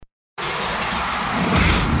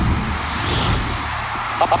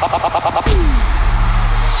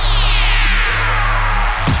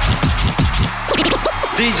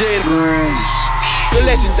DJ Brisk. The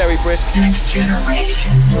legendary Brisk. Next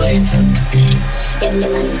generation. Latent beats.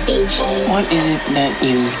 DJ. What is it that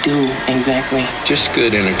you do exactly? Just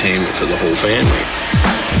good entertainment for the whole family.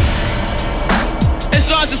 It's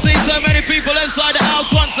nice to see so many people inside the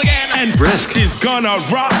house once again. And Brisk is gonna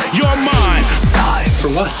rock your mind. Time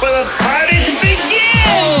for what? For the party to begin!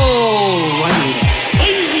 Oh, I need it.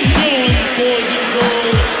 Ladies and gentlemen, boys and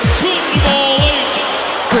girls, children of all ages.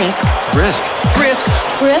 Brisk. Brisk. Brisk.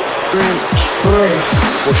 Brisk. Brisk.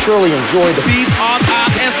 Brisk. Will surely enjoy the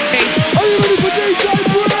B-R-I-S-K. Are you ready for DJ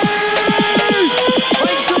Brisk?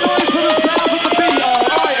 Make some noise for the sound of the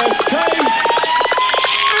B-R-I-S-K.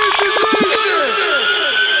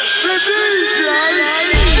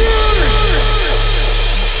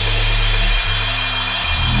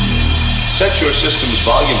 Set your system's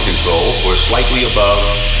volume control for slightly above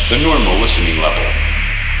the normal listening level.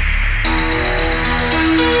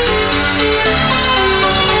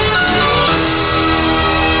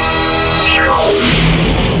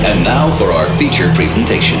 And now for our feature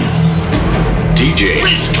presentation. DJ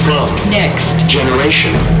Brisk. Next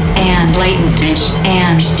Generation. and latent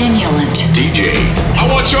and stimulant. DJ. I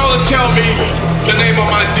want y'all to tell me the name of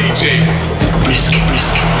my DJ. Brisk.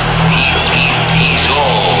 Brisk. He's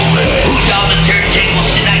all red. Who's on the turntables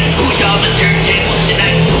tonight? Who's on the turntables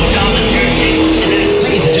tonight? Who's on the turntables tonight?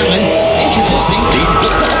 Ladies and gentlemen, introducing DJ.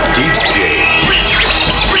 Brisk.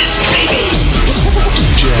 Brisk, baby. Who's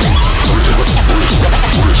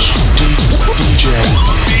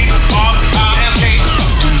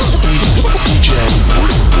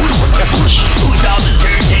on the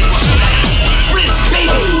turntables tonight? Brisk,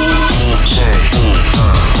 baby.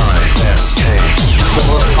 The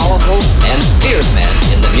most powerful and feared man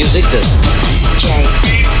in the music business. J.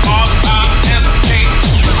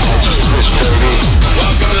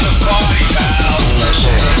 Welcome to the party, pal.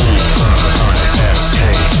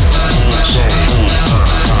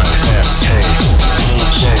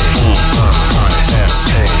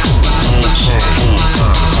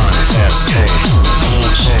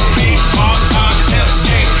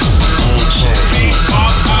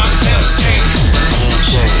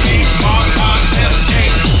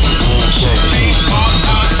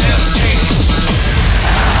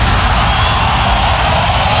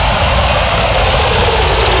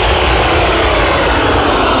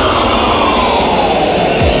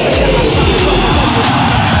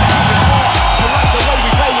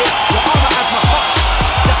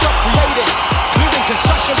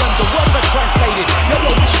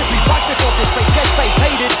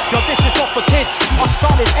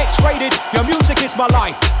 My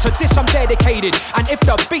life, to this I'm dedicated. And if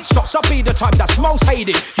the beat stops, I'll be the time that's most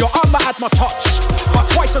hated. Your armor had my touch, but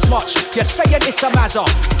twice as much. You're saying it's a mazza,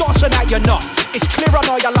 dancing out you're not. It's clear I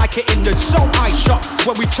know you like it in the zone I shot.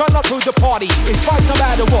 When we turn up through the party, it's vibes no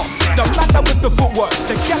matter what. The man with the footwork,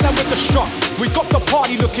 the gal with the strut. We got the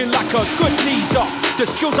party looking like a good knees up. The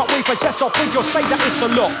skills that we possess, I think you'll say that it's a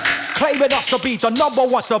lot. Claiming us to be the number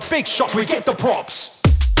ones, the big shots, we get the props.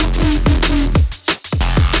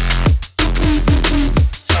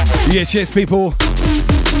 Yes, yes, people.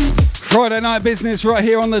 Friday night business right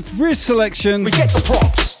here on the Brisk Selection. We get the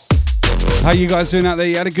props. How you guys doing out there?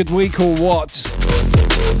 You had a good week or what?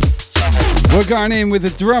 We're going in with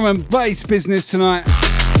the drum and bass business tonight.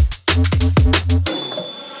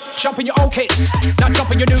 Jump in your old kicks, now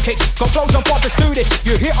jump in your new kicks. Got flows on bars, let's do this.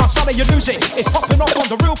 You hear our sound and you lose it. It's popping off on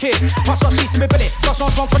the real kid. Plus I see some ability. Got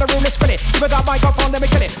some smoke for the room, let's spill it. Give it that microphone, let me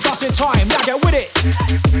kill it. Dance in time, now get with it.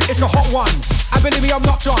 It's a hot one. And believe me, I'm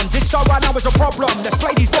not done. This style right now is a problem. Let's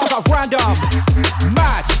play these bars out random.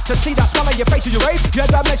 Mad to see that smile on your face as you rave. Yeah,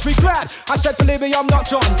 that makes me glad. I said, believe me, I'm not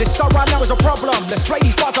done. This style right now is a problem. Let's play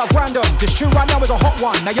these bars out random. This tune right now is a hot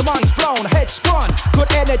one. Now your mind's blown, head spun.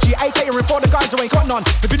 Good energy, AKing for the guys who ain't got none.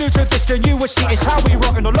 If you're new to this, then you will see it's how we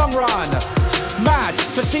rock in the long run. Mad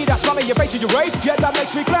to see that smile on your face as you rave. Yeah, that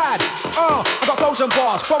makes me glad. I got flows and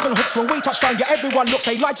bars, frozen hooks when we touch down. Yeah, everyone looks,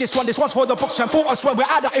 they like this one. This one's for the books and for us when we're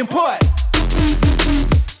at that input.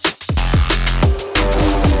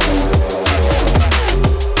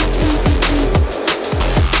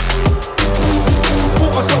 For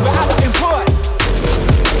us when we're at that input.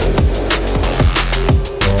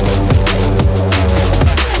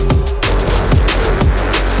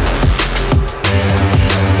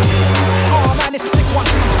 Oh man, it's a sick one.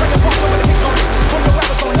 Spring and pop when the kick comes. When the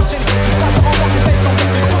rappers going nuts in, you fight for all that and then something.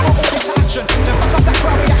 We put our all into action. Then pass up that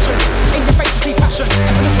crowd reaction. In your face is the passion.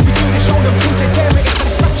 And listen, we do this show them. Who take care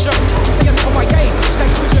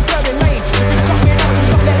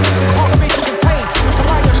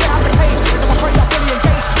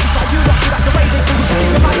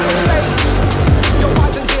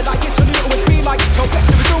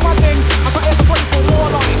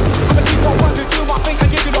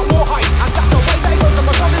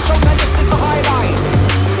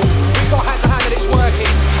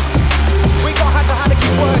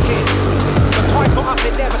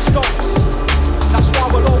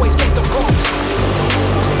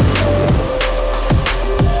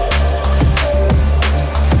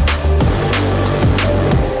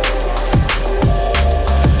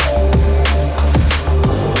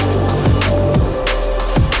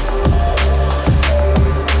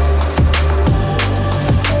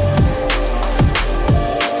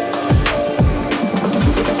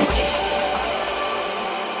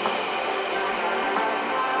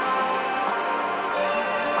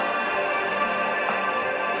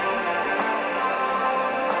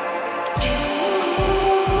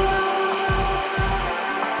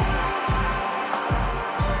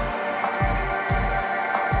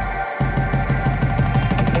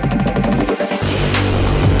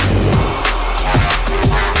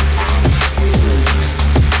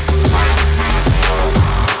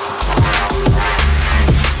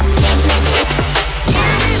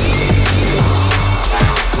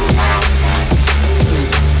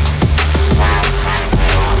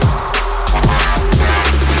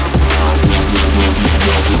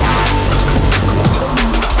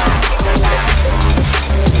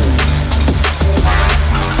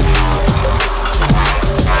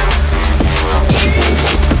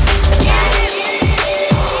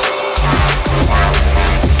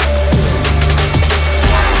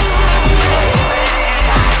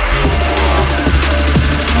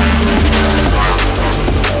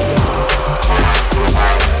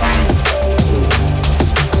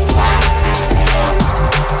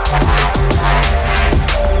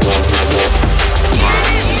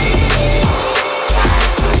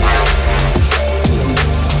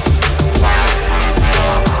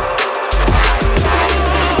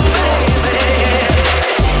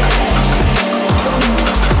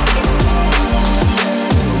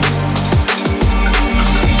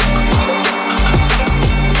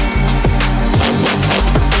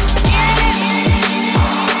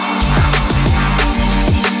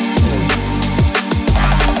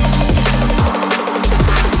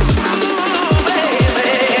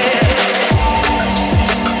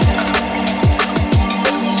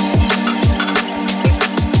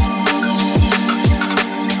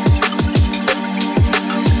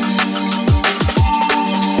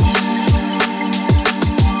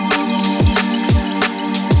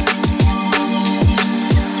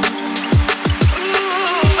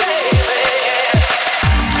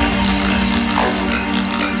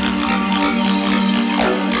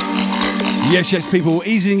Yes, people,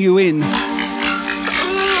 easing you in.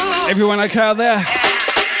 Everyone okay out there?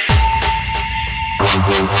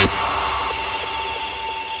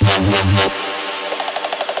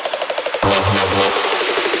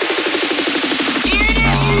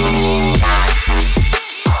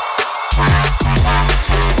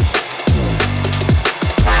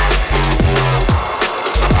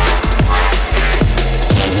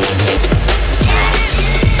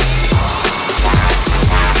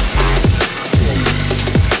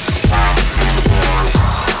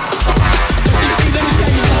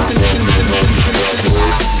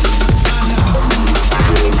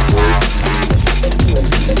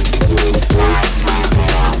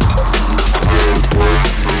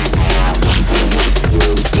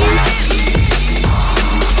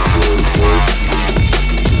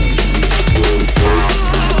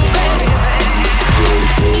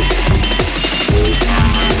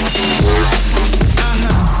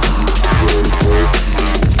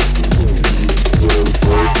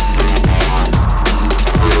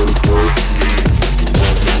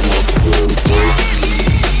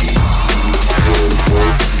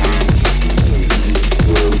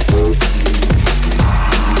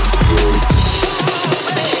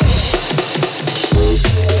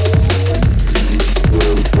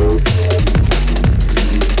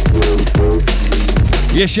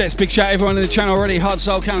 Yes, big shout out everyone in the channel already. Hard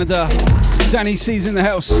Soul Canada. Danny C's in the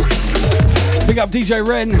house. Big up DJ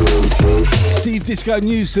Ren. Steve Disco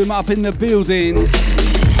Newsom up in the building.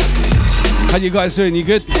 How you guys doing? You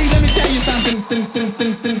good? Hey, let me tell you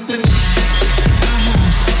something.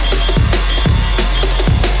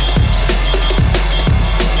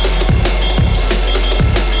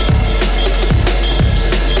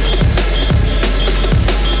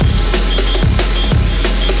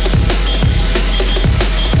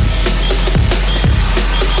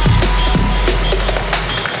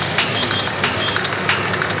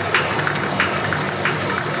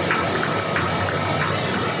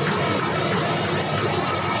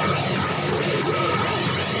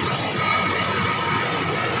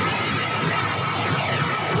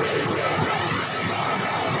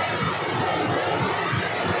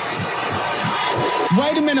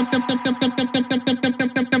 Wait a minute.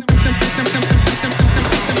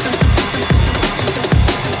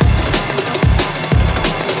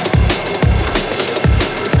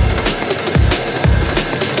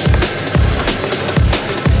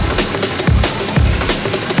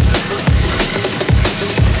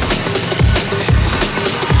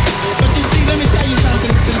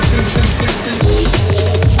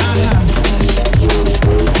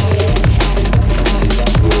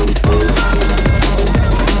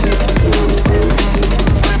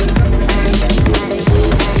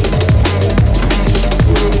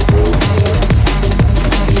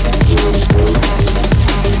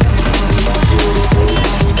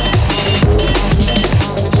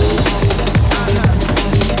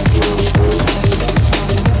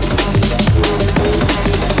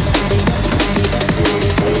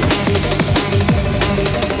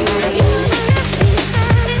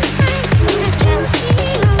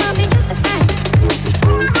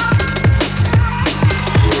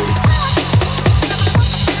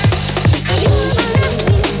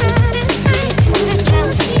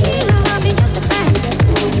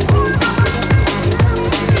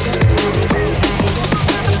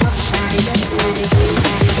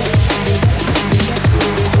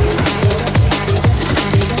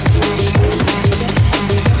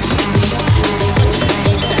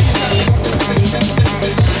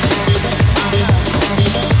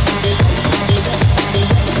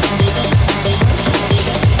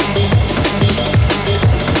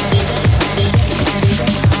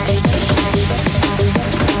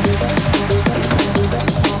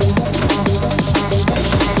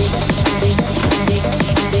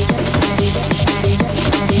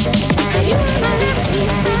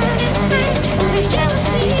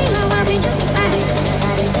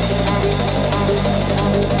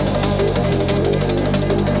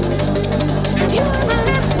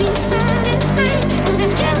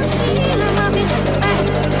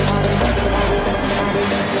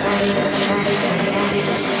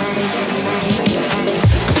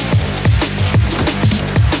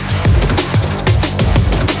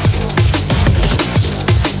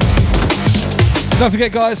 Don't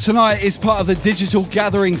forget, guys, tonight is part of the Digital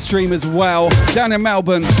Gathering stream as well, down in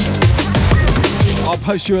Melbourne. I'll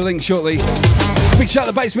post you a link shortly. Big shout out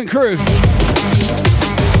to the Basement crew.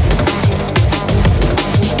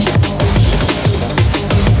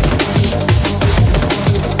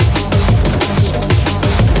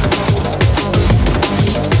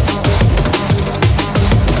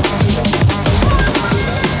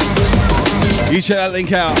 You check that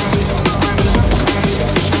link out.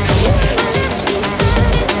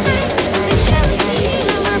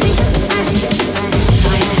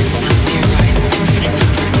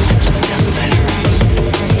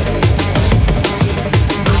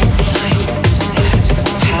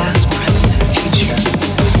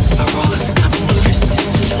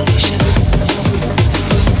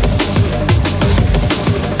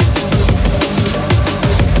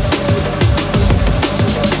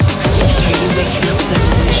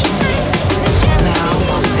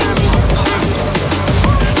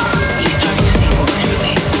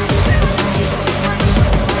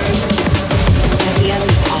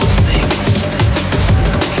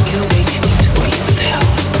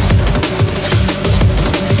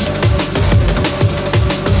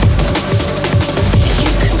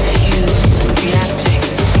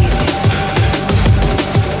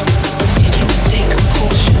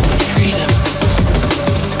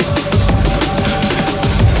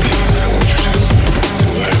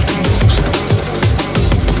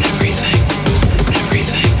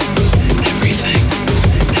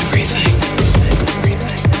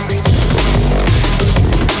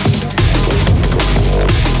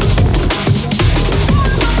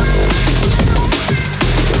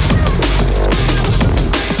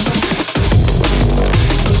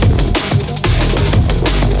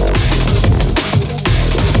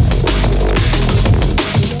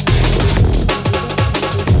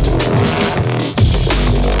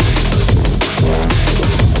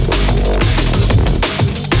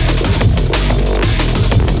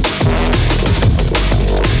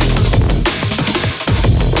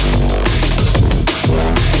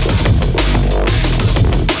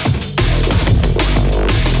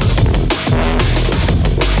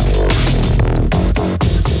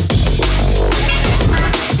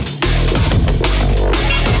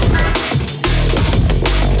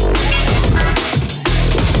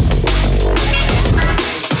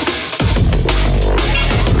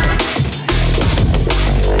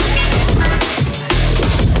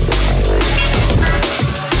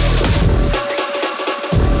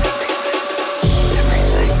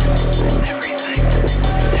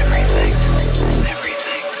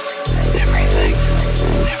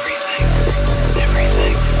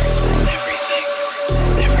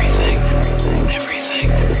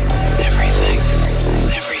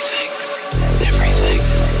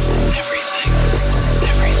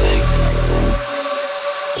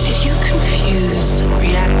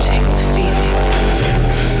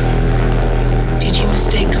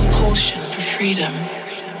 freedom.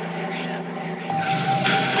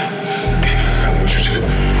 I want you to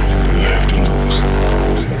have to lose.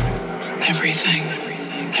 Everything,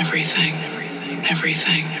 everything,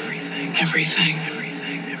 everything, everything.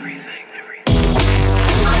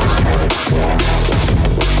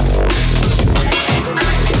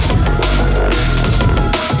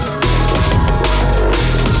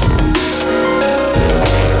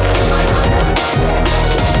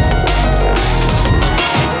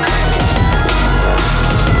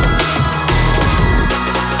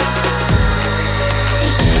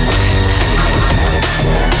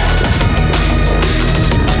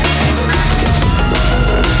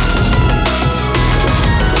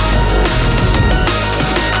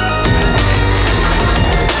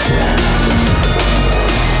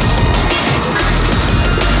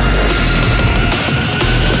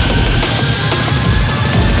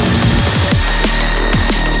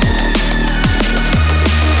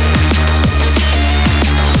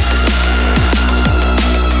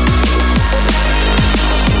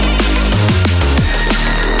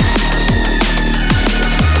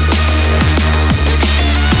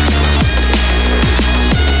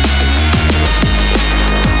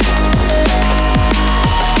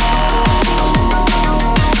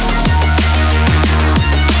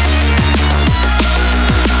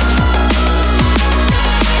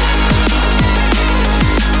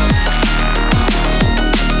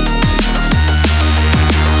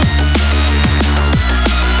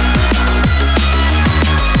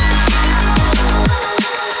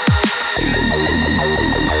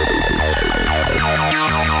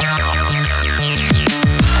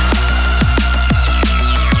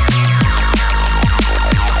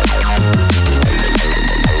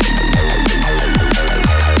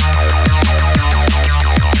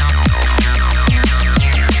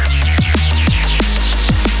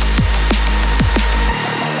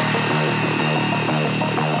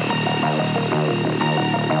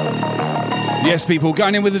 Yes, people,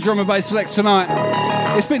 going in with the drum and bass flex tonight.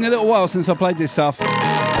 It's been a little while since I played this stuff.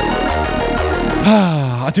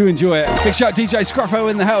 I do enjoy it. Big shout DJ Scruffo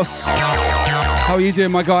in the house. How are you doing,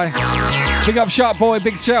 my guy? Big up Sharp Boy,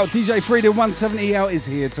 big shout. DJ Freedom 170 out is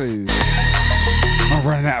here too. I'm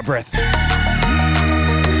running out of breath.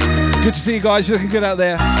 Good to see you guys. You're looking good out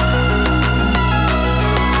there.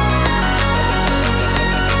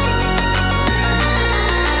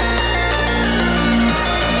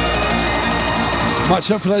 Much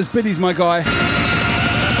up for those biddies, my guy.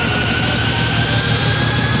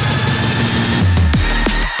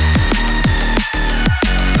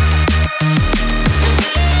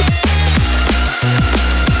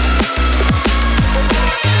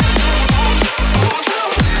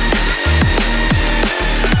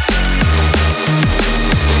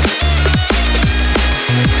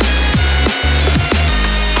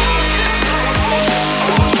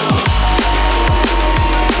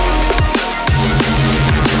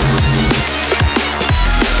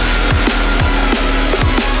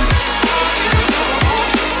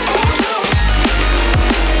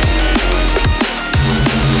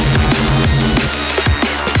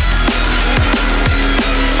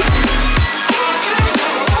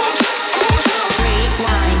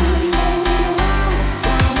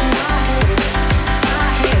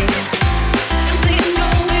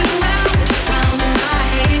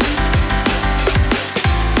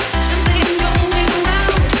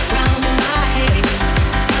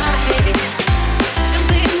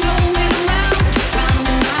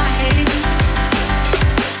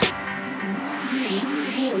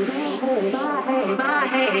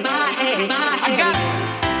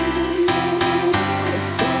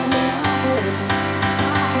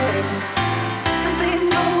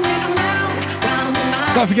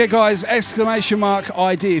 Don't forget, guys,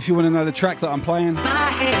 !ID if you want to know the track that I'm playing.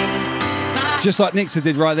 Just like Nixa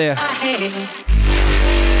did right there.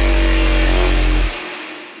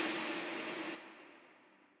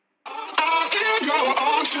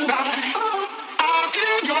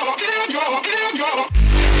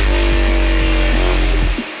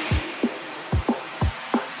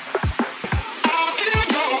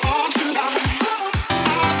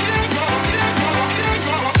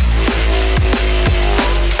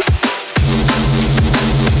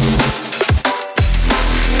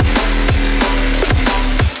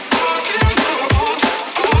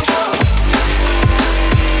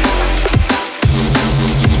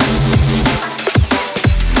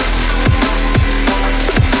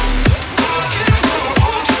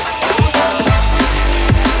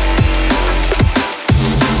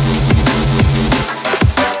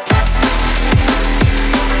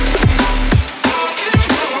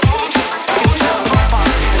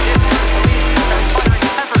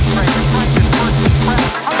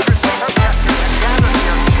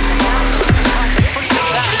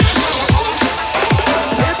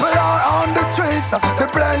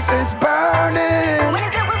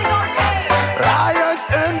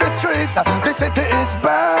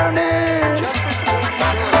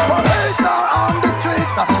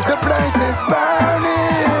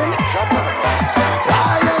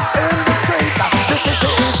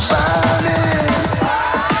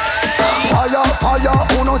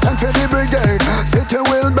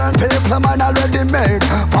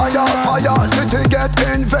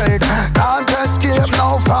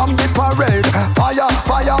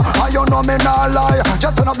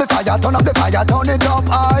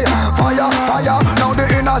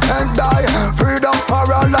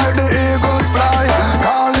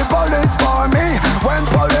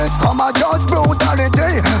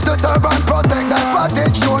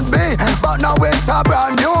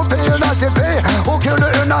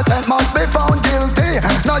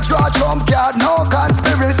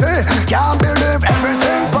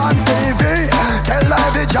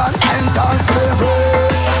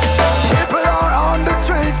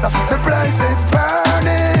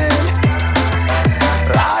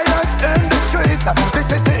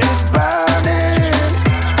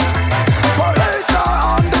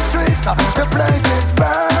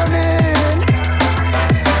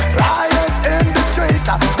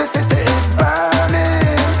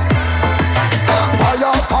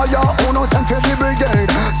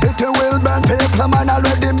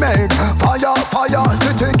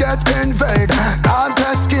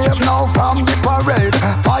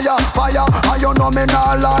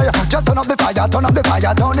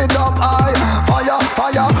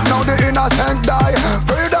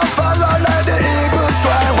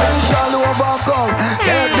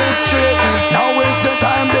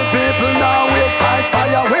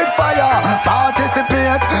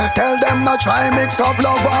 Try mix up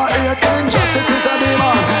love and hate. Injustice is a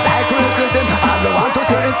demon, like racism. All we want to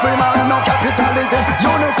see is free man, no capitalism.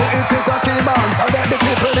 Unity, it is a key band. So let the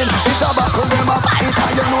people in. It's about to them a fight,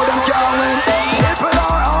 and you know them can't win. People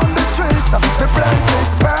are on the streets, the place is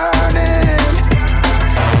burning.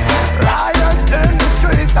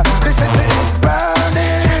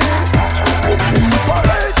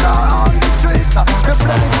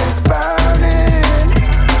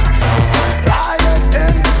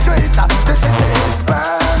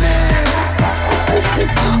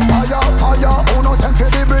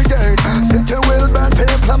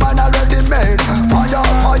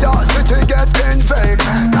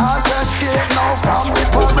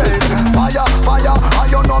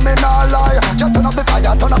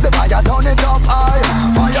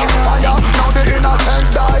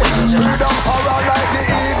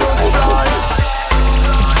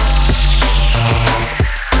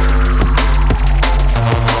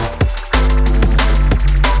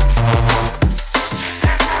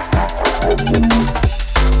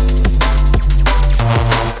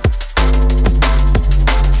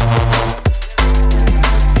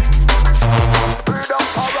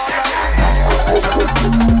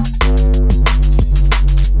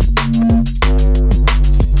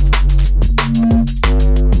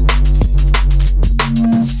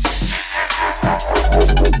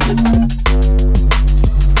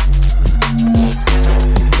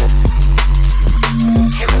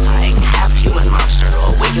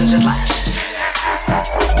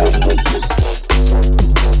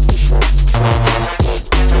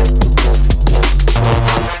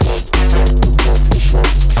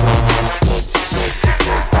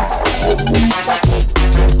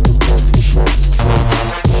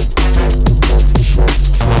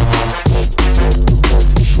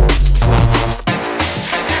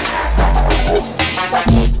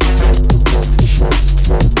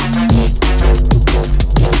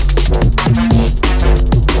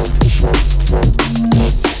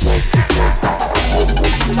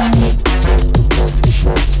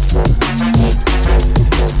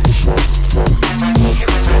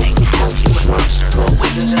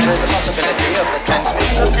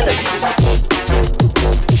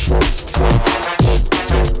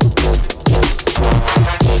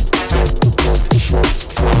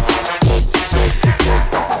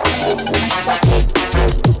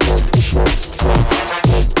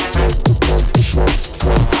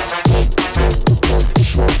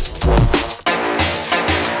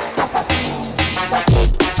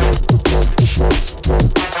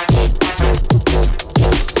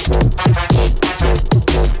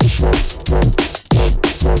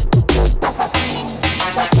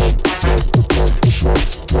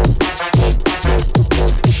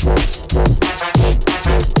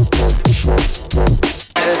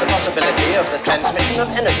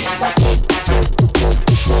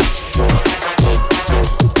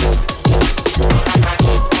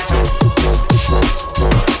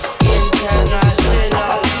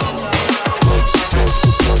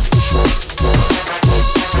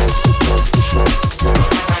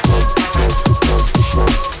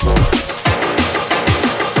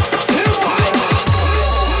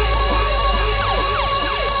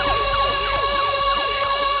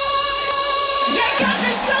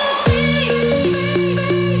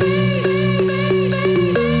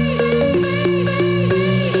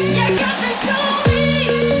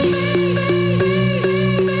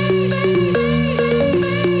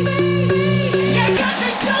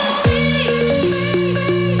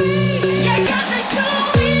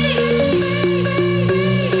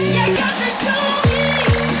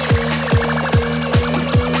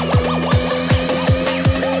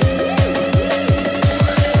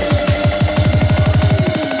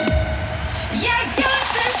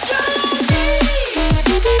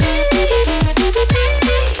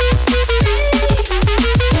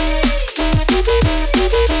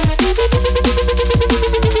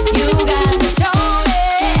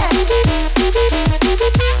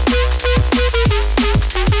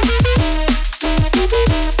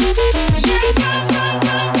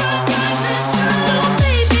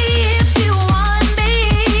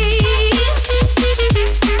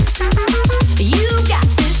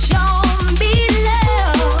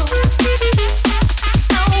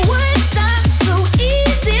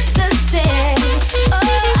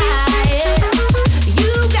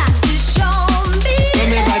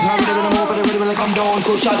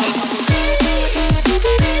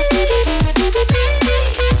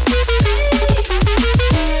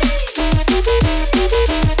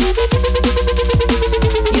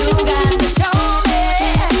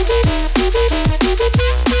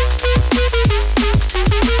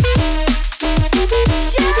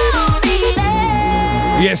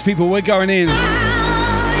 Yes, people, we're going in.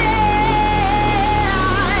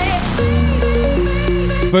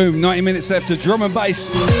 Boom, 90 minutes left of drum and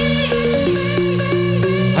bass.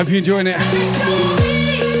 Hope you're enjoying it. You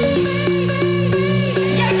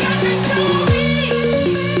got to show me.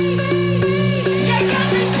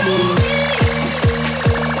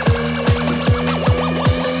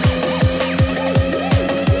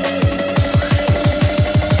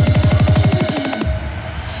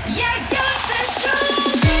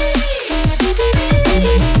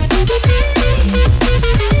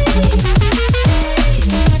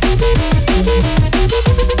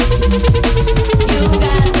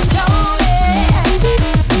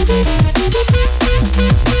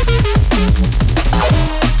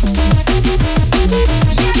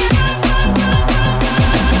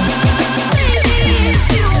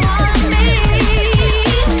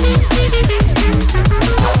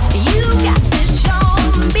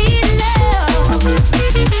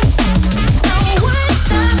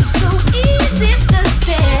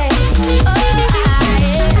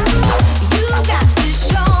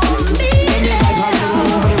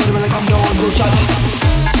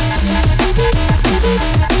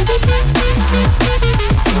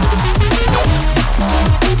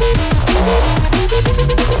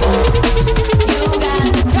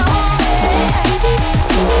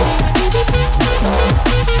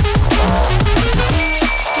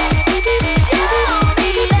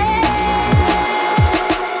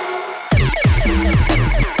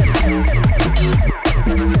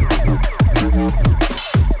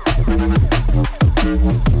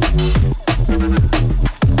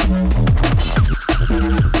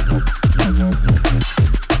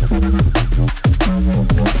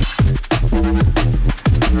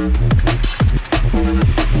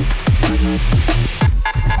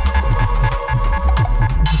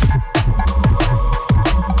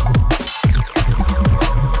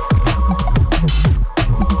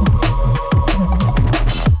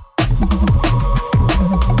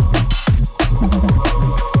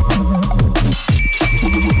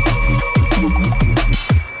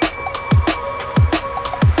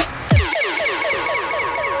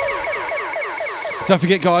 Don't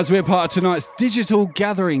forget, guys, we're part of tonight's digital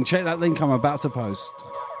gathering. Check that link I'm about to post.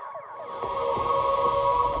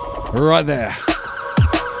 Right there.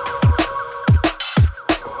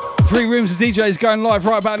 3 rooms of DJs going live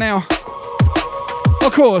right about now.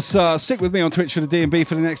 Of course, stick with me on Twitch for the D&B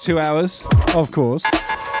for the next 2 hours. Of course.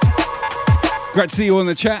 Great to see you all in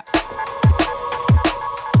the chat.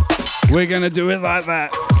 We're going to do it like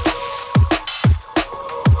that.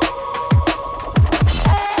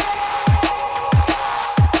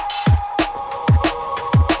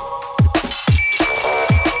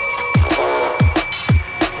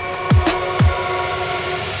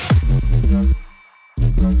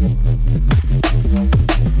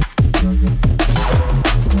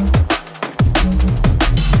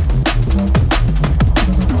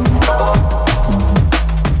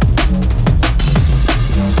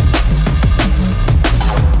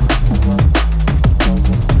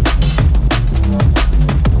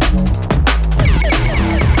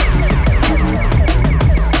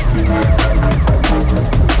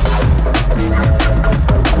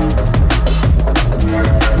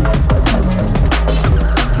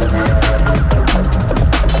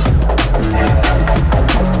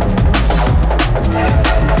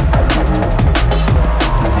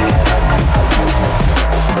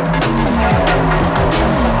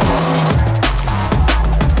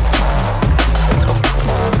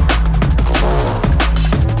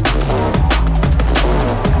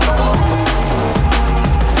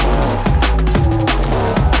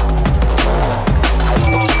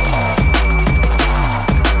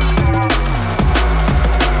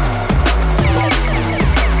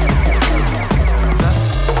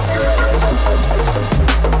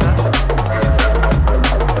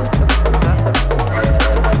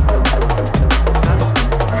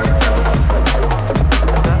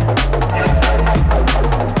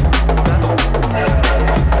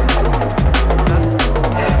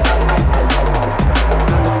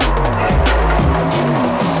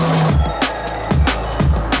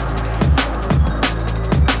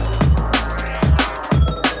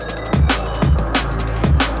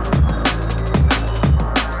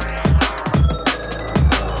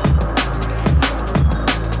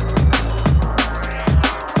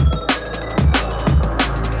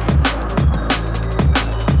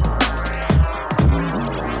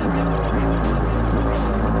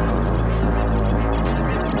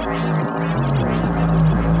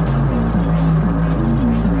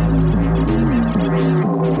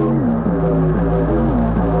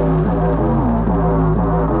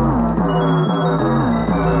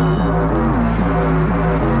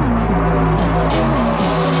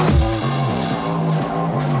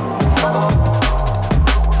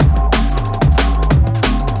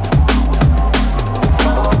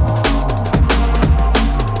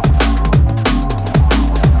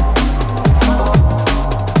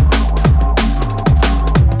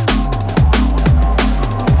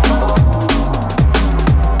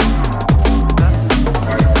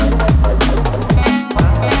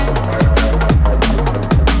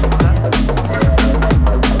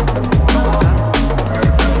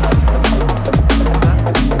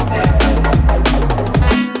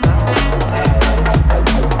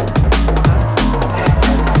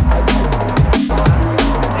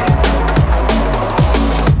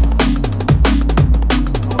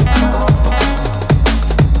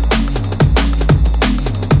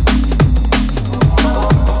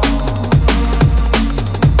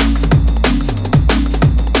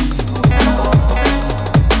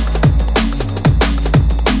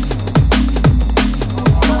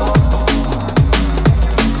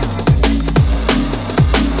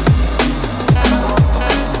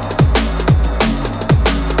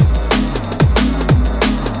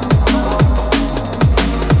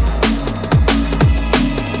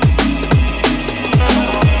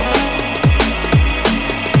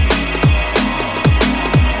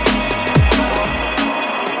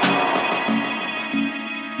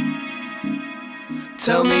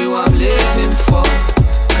 Tell me what I'm living for,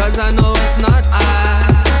 cause I know it's not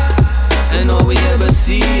I, and all we ever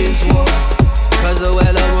see is war, cause the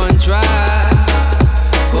well I run dry.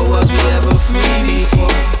 But was we ever free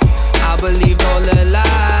before? I believed all their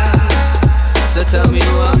lies. So tell me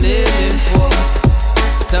who I'm living for.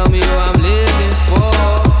 Tell me who I'm living for.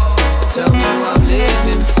 Tell me who I'm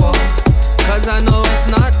living for, cause I know it's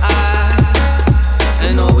not I,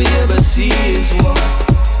 and all we ever see is war,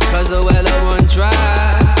 cause the well I run dry.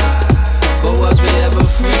 But was we ever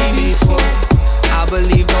free before? I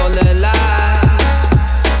believed all their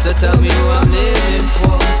lies. So tell me who I'm living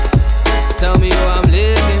for. Tell me who I'm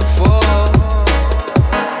living for.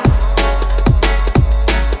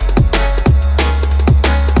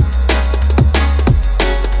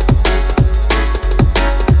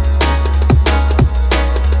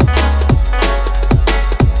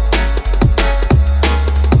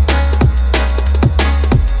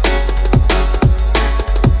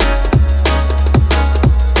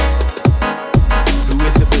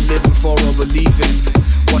 believing?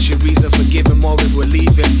 What's your reason for giving more if we're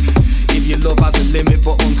leaving? If your love has a limit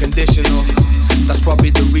but unconditional, that's probably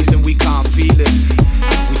the reason we can't feel it.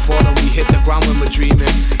 We fall and we hit the ground when we're dreaming,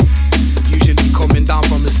 usually coming down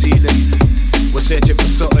from the ceiling. We're searching for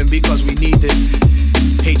something because we need it.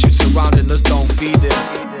 Hatred surrounding us, don't feed it.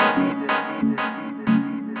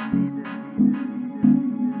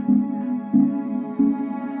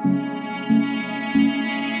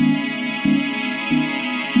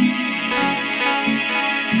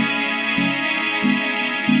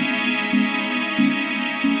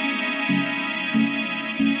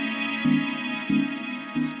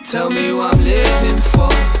 Tell me who I'm living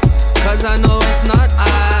for, cause I know it's not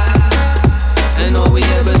I, and all we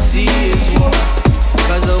ever see is war,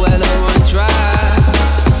 cause the well will run dry.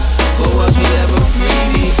 But was we ever free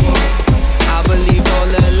before? I believe all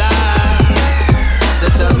the lies.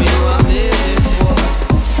 So tell me who I'm living for,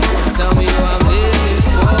 tell me who I'm living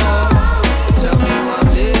for, tell me who I'm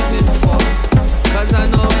living for, cause I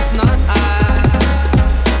know it's not I,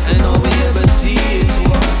 and all we ever see is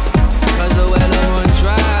war, cause the well will run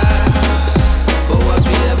dry. But was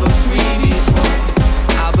we ever free before?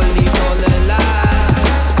 I believe all the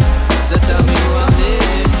lies. So tell me who I'm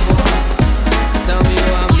living for, tell me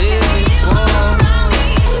who I'm living for.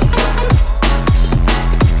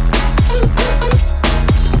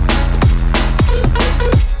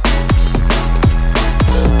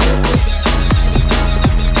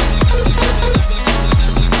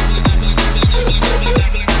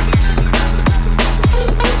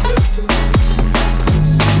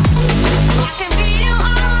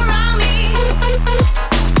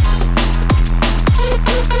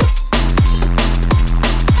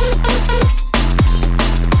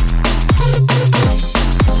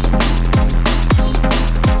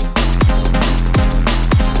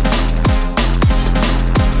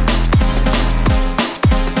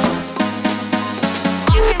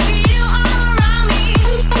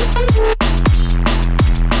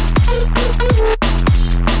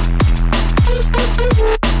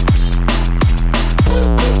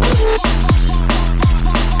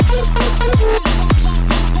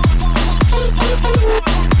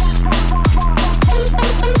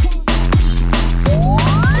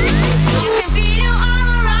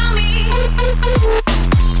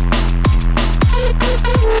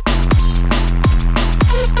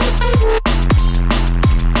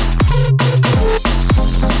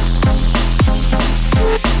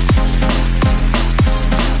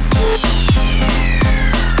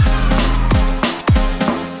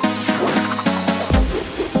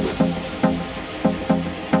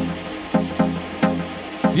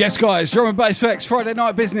 Yes, guys, Drum and Bass Flex, Friday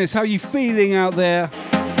night business. How you feeling out there?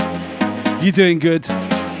 You doing good?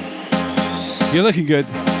 You're looking good.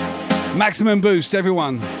 Maximum boost,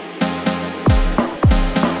 everyone.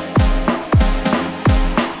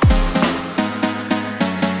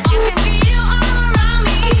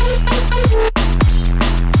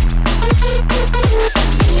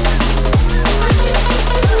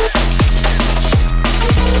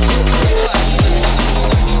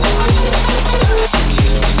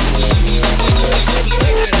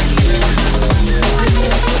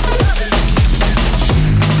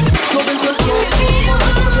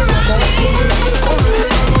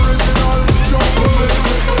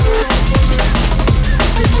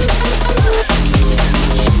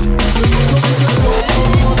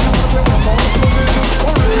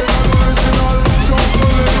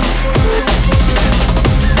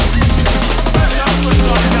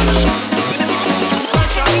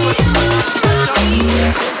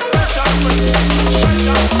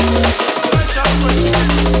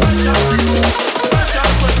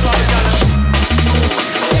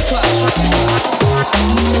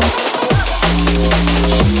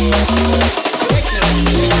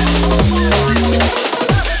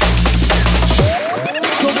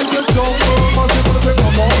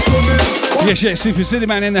 Yes, Super City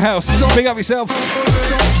Man in the house. Big up yourself.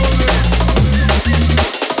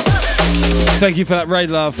 Thank you for that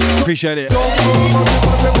raid, love. Appreciate it.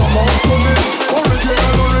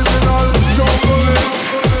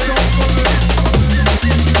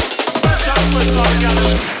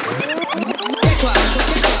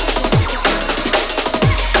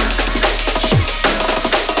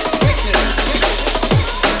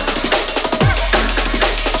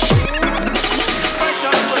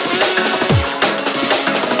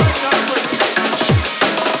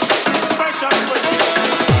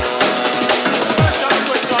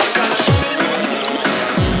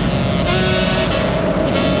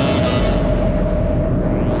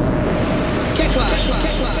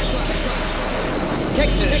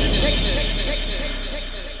 Texas.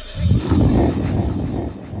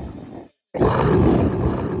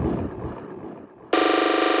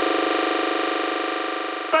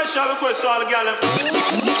 Special request to all the gals.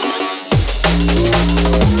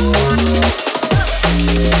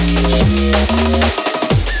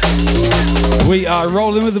 We are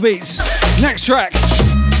rolling with the beats. Next track,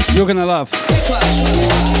 you're gonna love.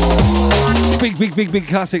 Big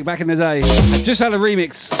classic back in the day. Just had a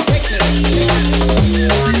remix.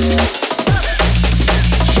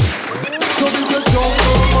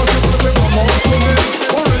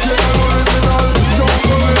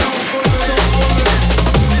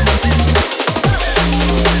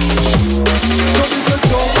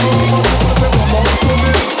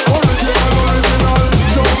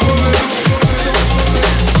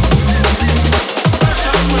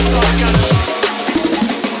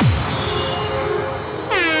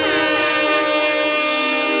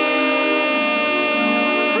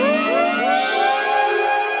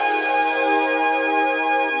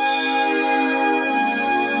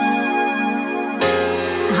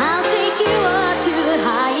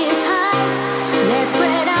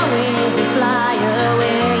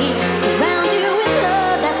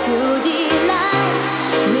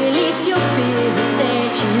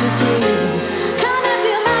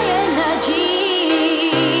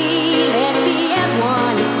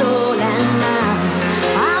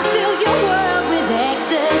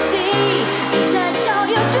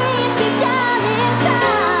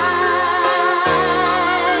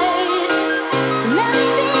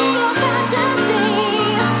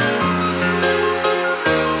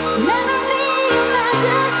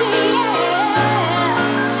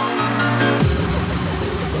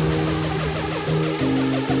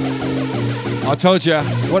 I told you,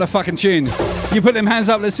 what a fucking tune. You put them hands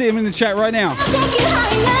up, let's see them in the chat right now.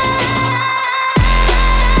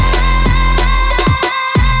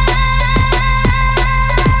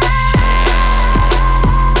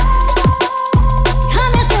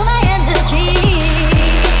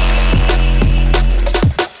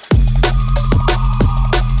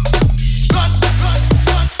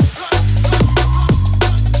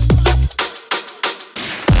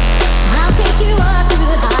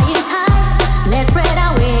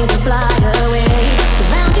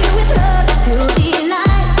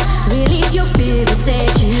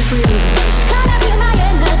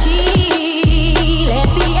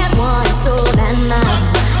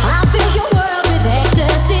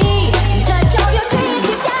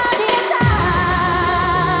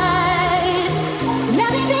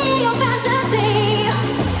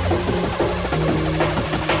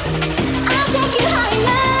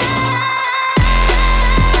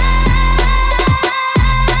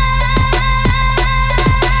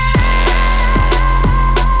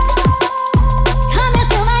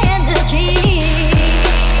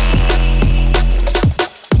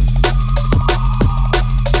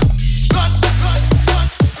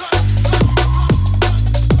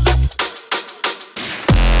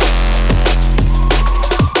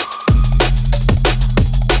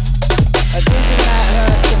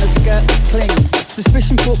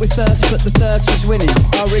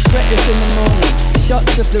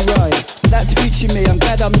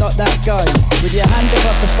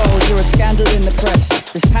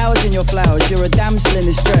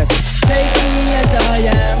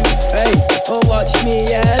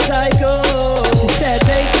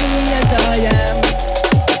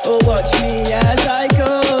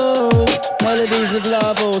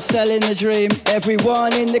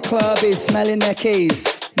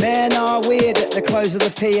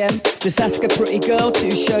 Just ask a pretty girl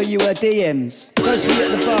to show you her DMs. Ghost me at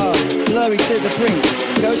the bar, blurry to the brink.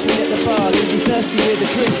 Ghost me at the bar, leave me thirsty with a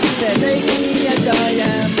drink. She said, take me as I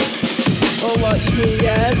am, or watch me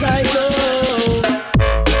as I go.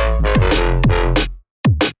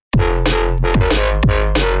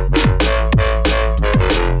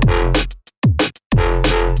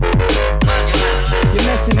 You're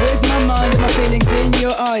messing with my mind and my feelings in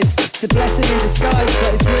your eyes. It's a blessing in disguise,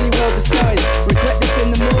 but it's really well disguised. Regret this in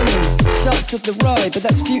the morning, shots of the ride, but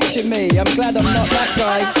that's future me. I'm glad I'm not that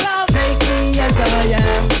guy. Take me as I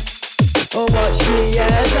am, or watch me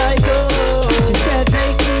as I go. She said,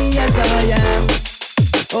 take me as I am,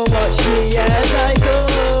 or watch me as I go.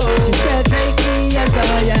 She said, take me as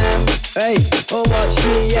I am, hey, or watch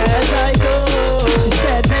me as I go. She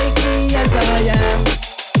said, take me as I am,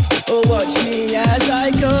 or watch me as I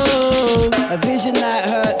go. A vision that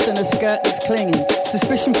hurts and a skirt that's clinging.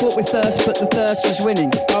 Suspicion fought with thirst, but the thirst was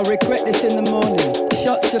winning. I'll regret this in the morning.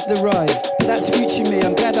 Shots of the ride, that's future me.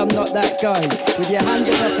 I'm glad I'm not that guy. With your hand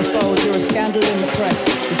above the fold, you're a scandal in the press.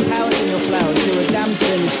 There's powers in your flowers, you're a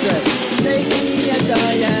damsel in distress. Take me as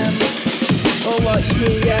I am, or watch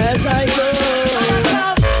me as I go.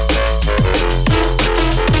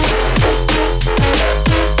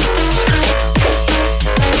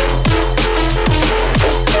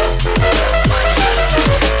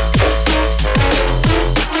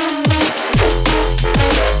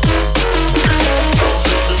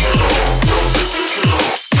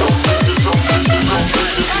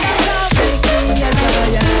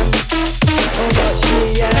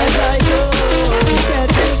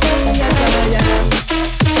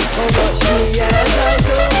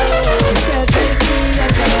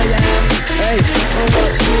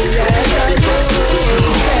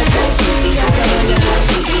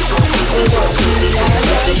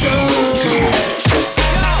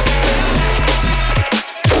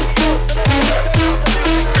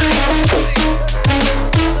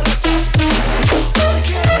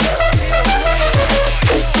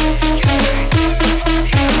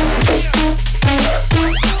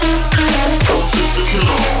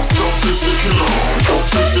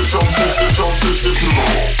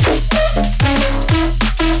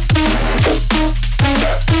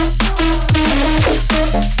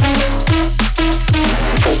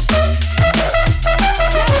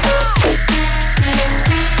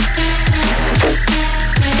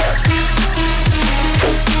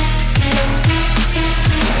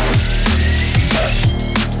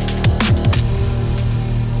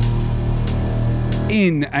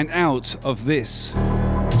 and out of this.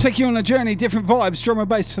 Take you on a journey, different vibes, drum and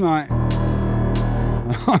bass tonight.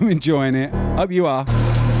 I'm enjoying it. Hope you are.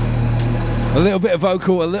 A little bit of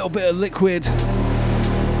vocal, a little bit of liquid.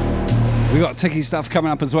 We got techie stuff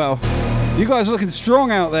coming up as well. You guys are looking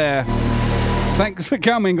strong out there. Thanks for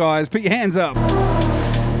coming, guys. Put your hands up.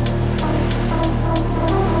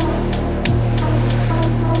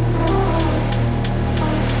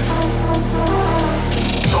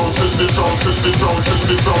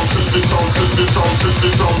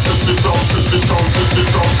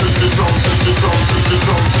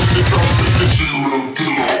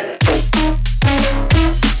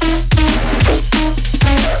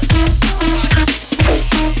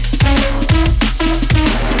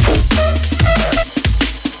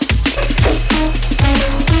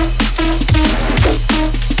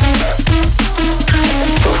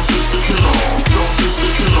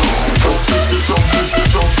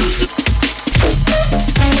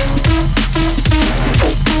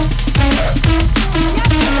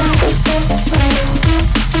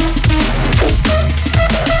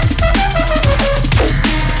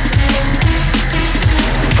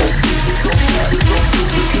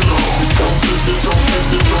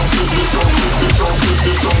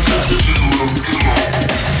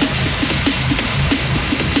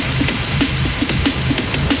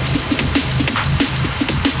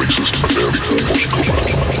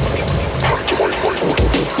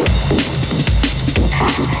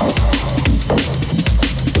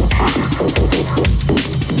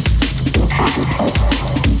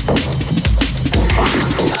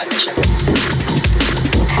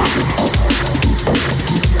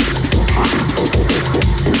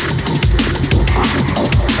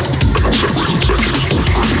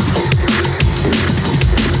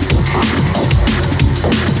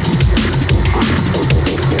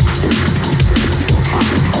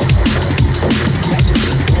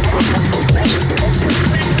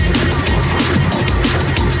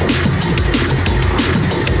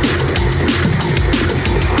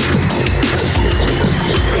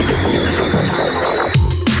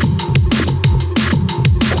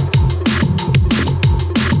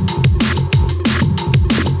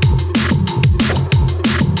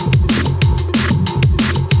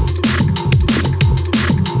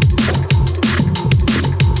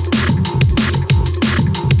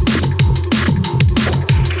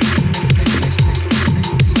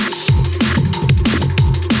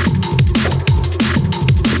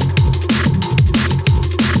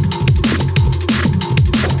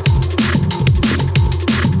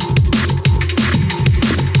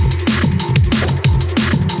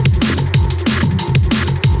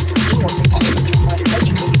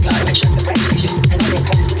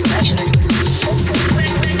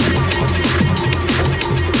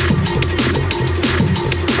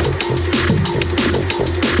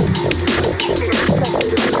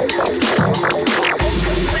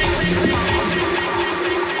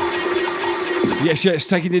 Yes,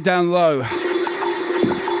 taking it down low.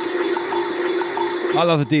 I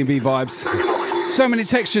love the D&B vibes. So many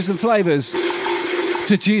textures and flavours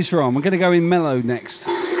to choose from. I'm going to go in mellow next.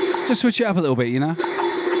 Just switch it up a little bit, you know.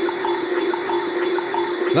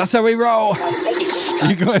 That's how we roll.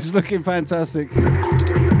 You guys looking fantastic.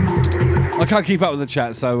 I can't keep up with the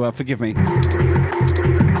chat, so forgive me.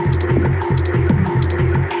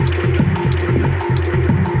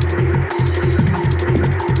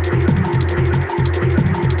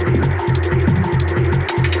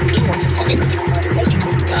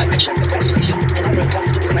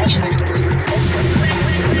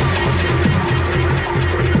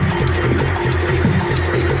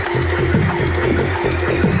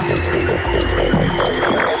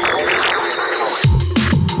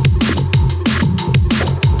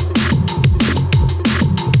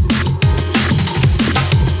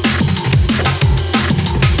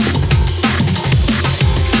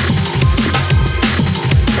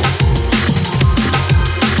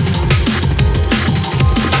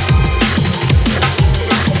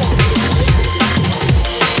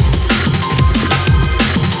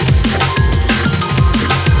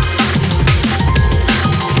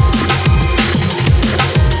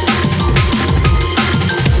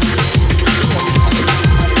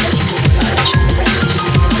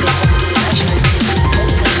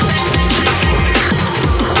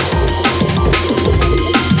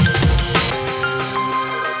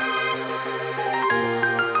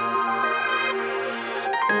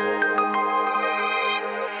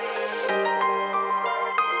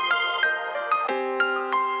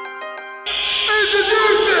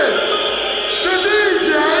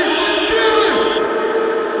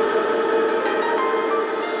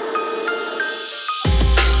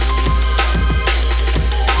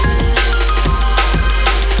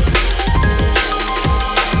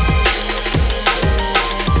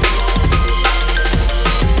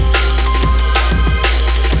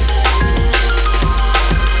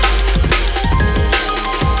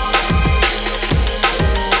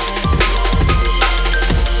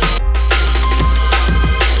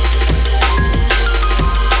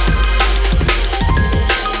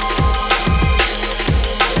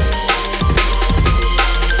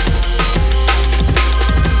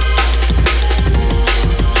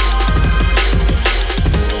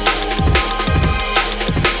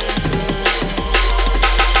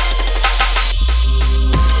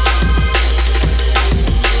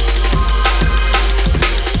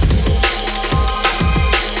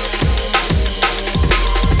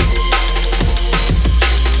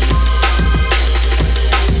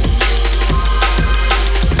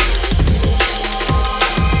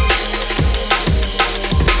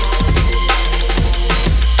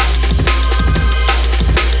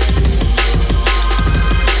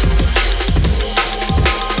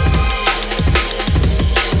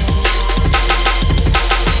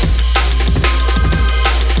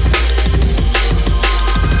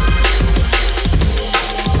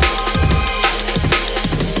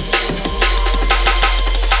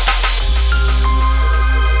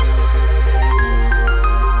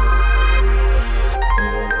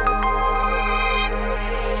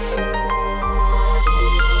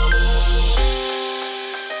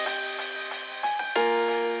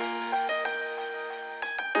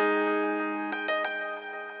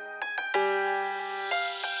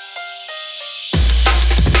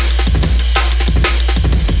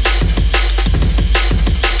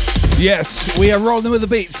 Yes, we are rolling with the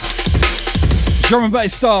beats. Drum and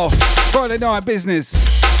bass style. Friday night business.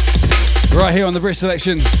 Right here on the Brisk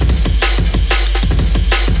Selection.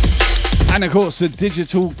 And of course, the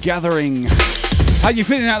digital gathering. How you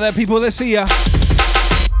feeling out there, people? Let's see ya.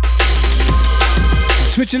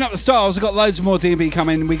 Switching up the styles. I've got loads more D&B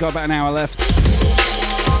coming. We got about an hour left.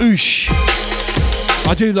 Oosh.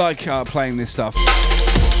 I do like playing this stuff.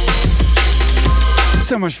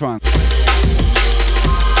 So much fun.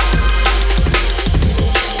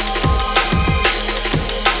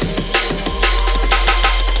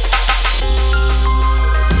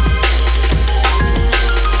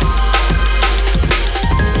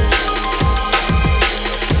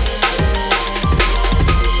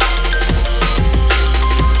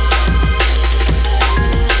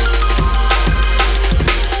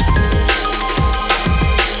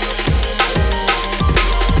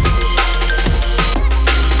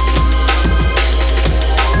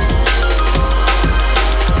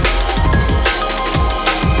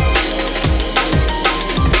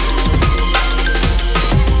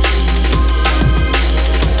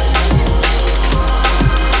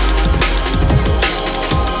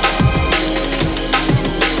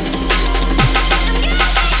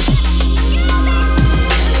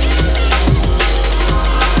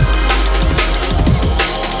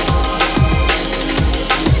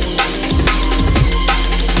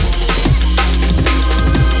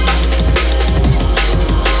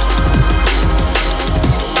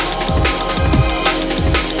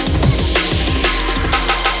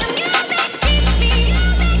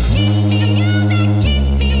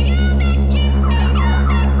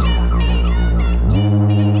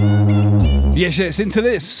 Yes, into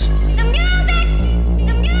this.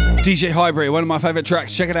 DJ Hybrid, one of my favourite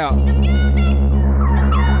tracks. Check it out.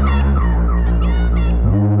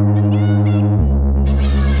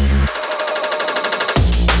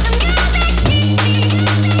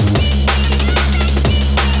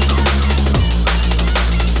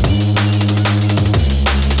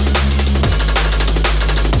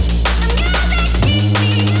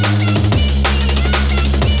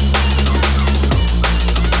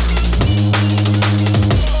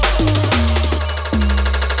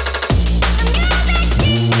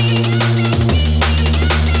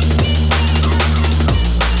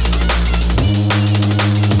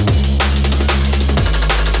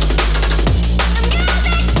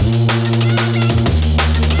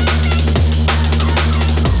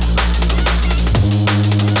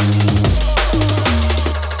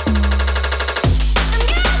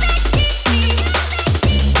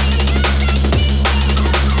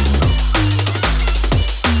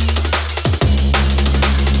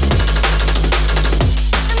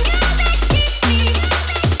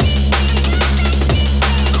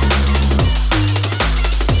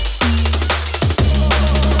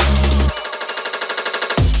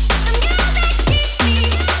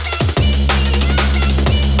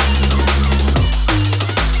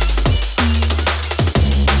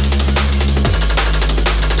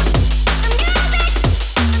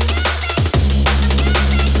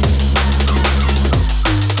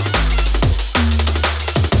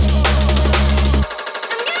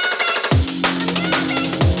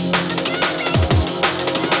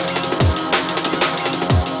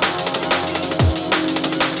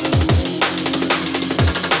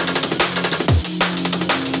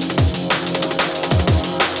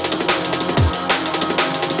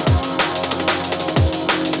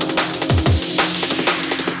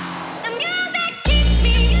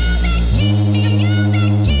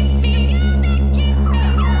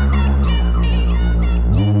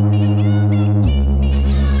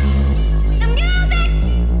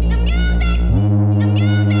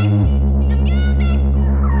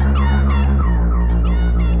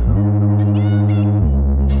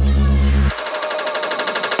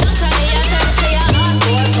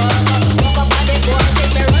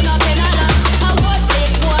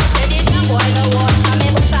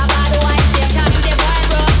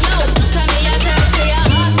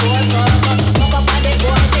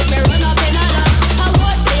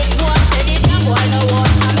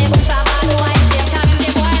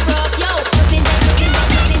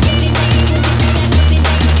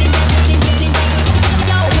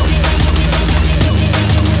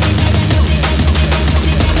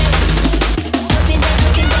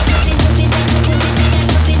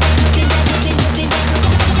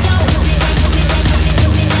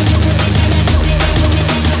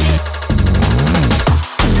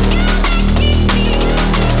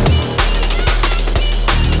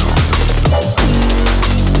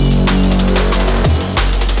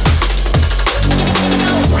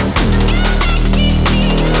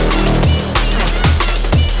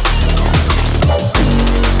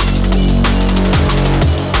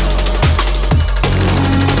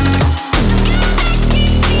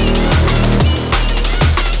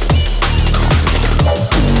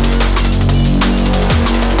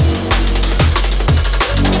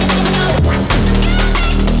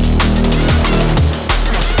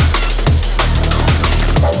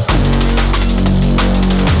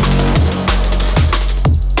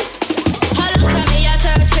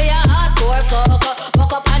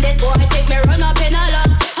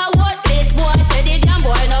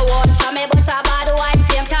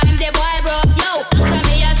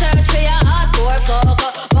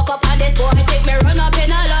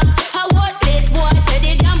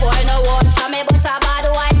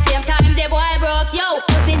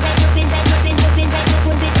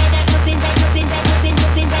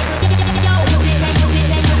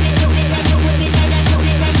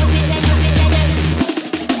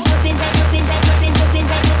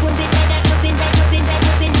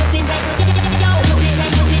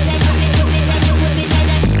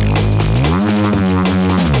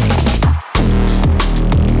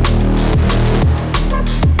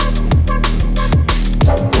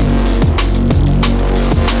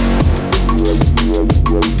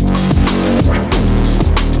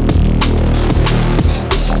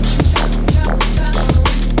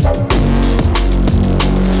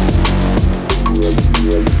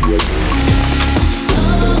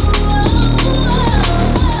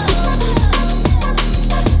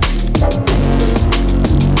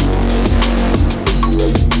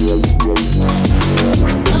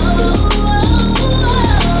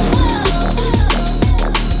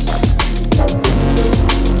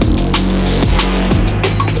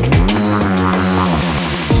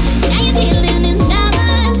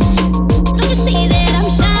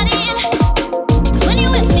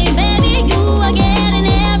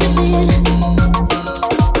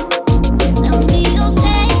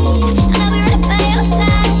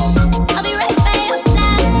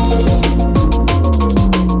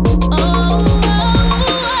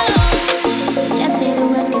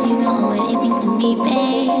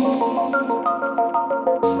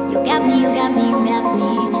 got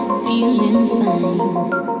me feeling fine.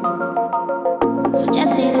 So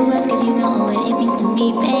just say the words 'cause you know what it means to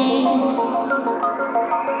me, babe.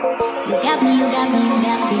 You got me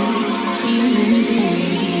feeling fine.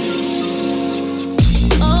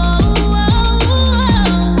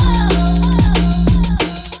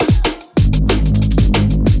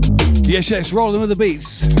 Yes, rolling with the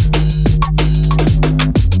beats.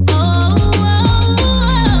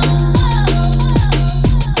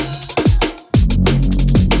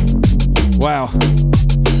 Wow.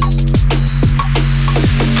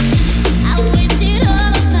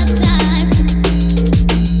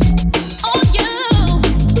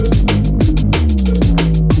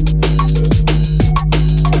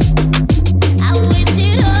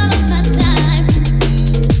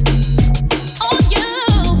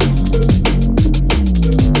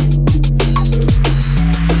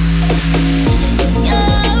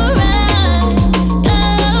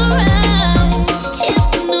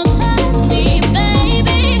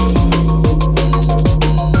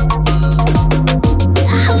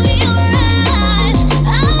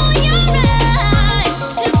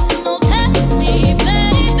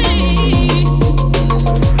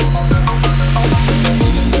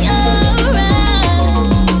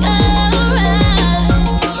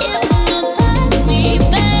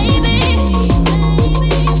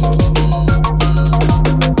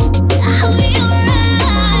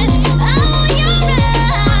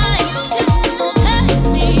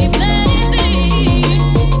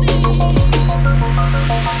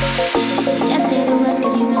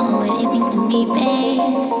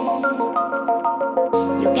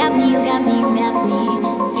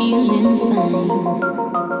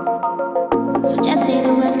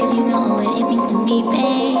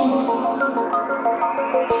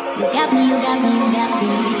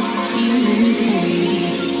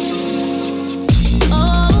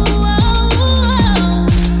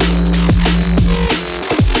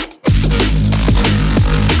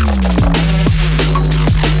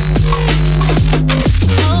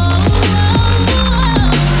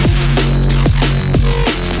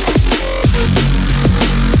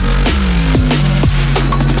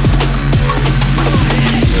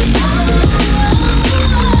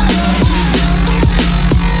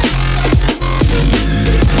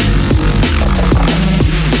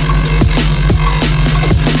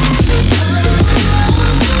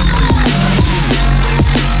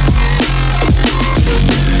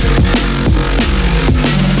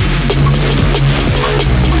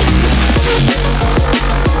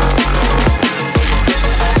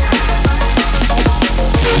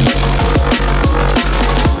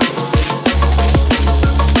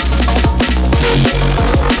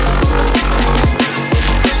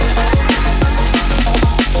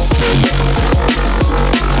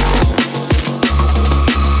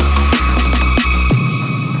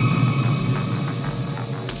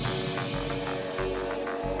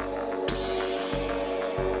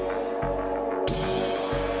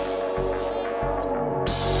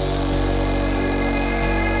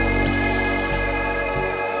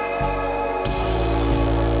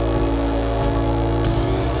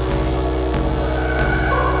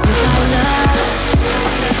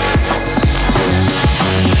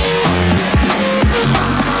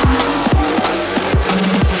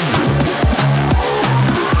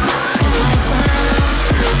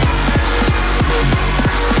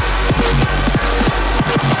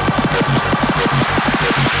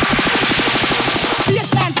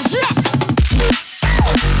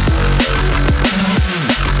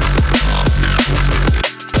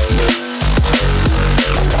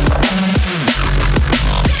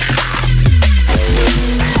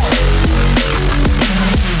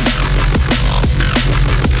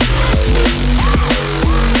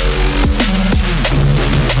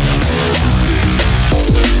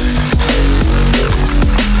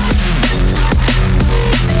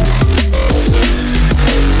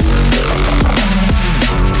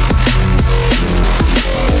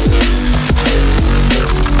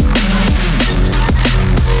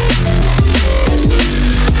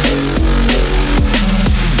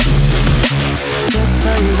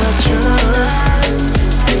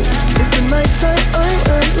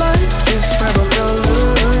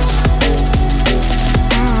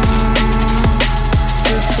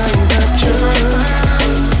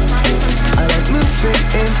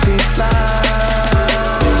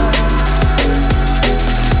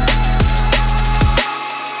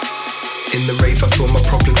 and my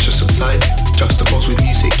problems just subside. Juxtaposed with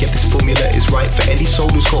music, yet this formula is right for any soul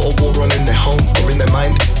who's got a war on in their home or in their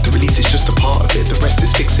mind. The release is just a part of it, the rest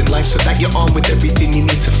is fixing life, so that you're armed with everything you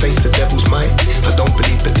need to face the devil's might. I don't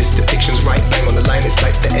believe that this depiction's right, bang on the line. It's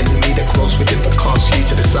like the enemy that grows within but casts you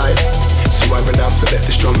to the side. So I renounce and let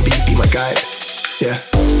this drum beat be my guide. Yeah.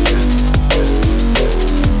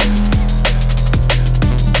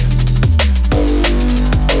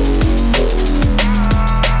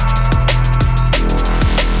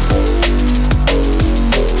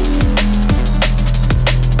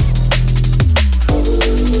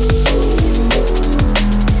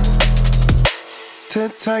 To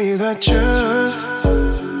tell you the truth,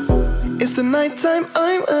 it's the nighttime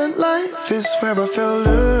I'm in. Life is where I feel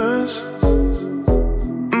loose.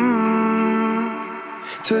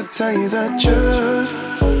 To tell you the truth,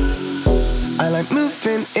 I like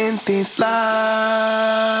moving in these lights.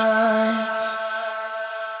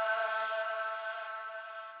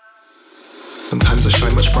 Sometimes I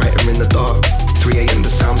shine much brighter in the dark. 3 a.m. the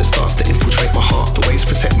sound that starts to infiltrate my heart. The waves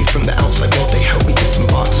protect me from the outside world. They help me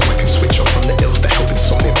disembark so I can switch off from the ills that help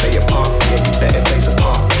insomnia play a part. Yeah, you better days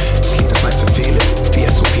apart. Sleepless nights and feeling. The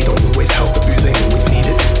SOP don't always help, the booze ain't always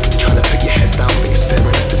needed. Trying to put your head down but you're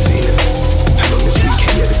staring at the ceiling. And on this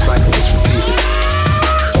weekend, yeah, the cycle is repeated.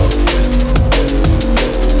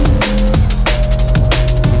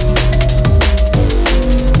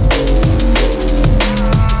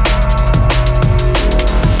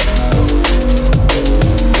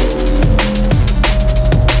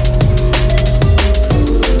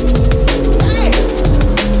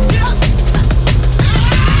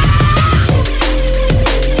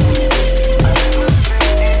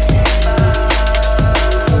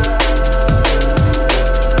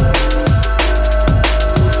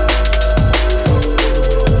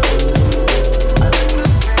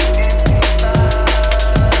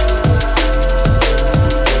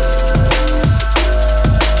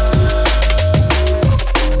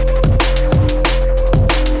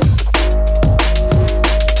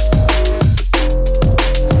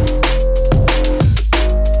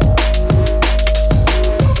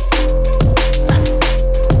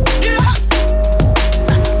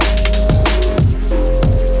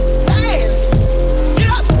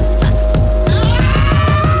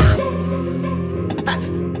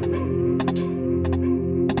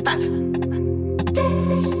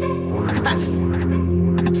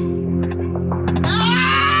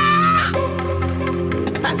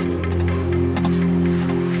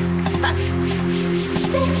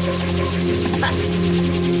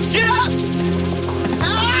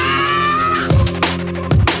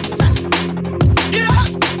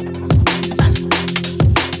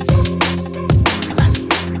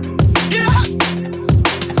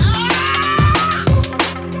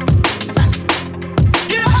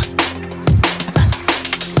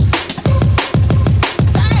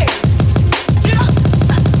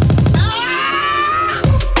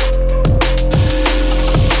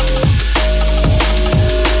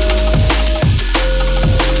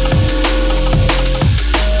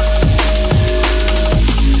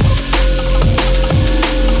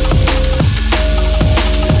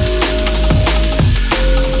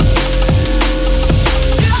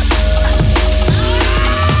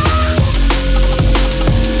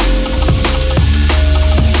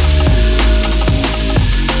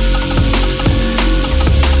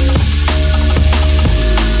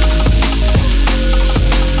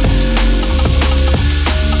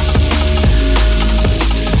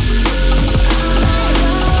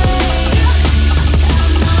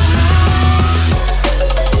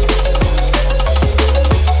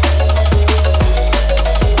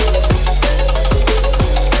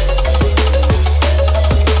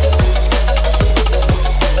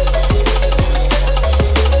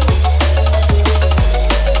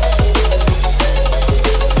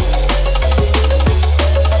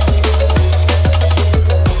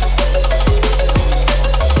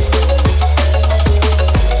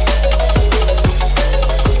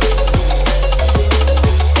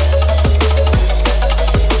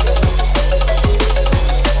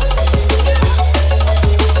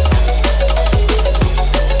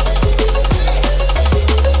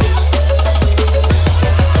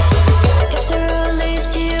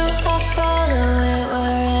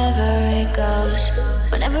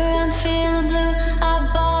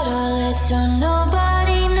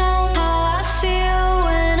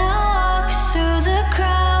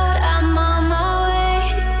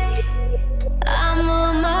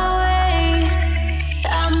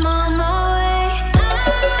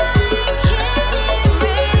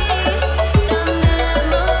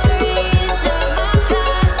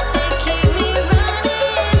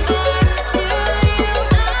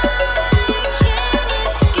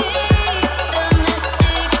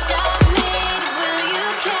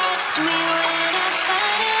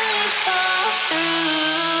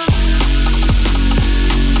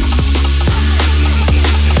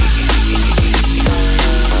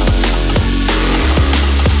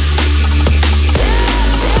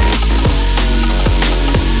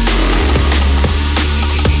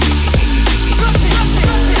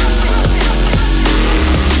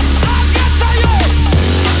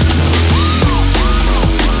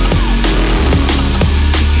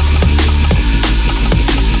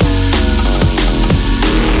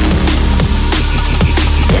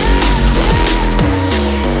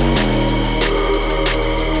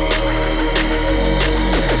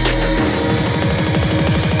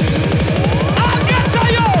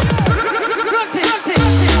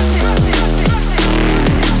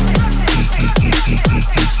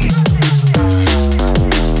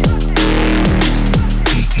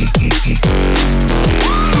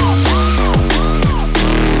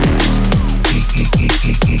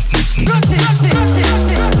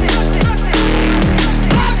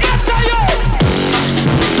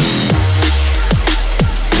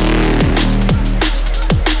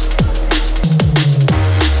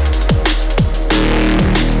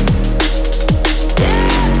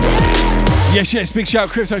 Yes, big shout,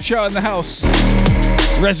 Crypto Show in the house.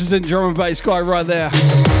 Resident drum and bass guy right there.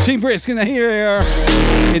 Team Brisk in the area.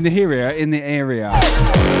 In the area.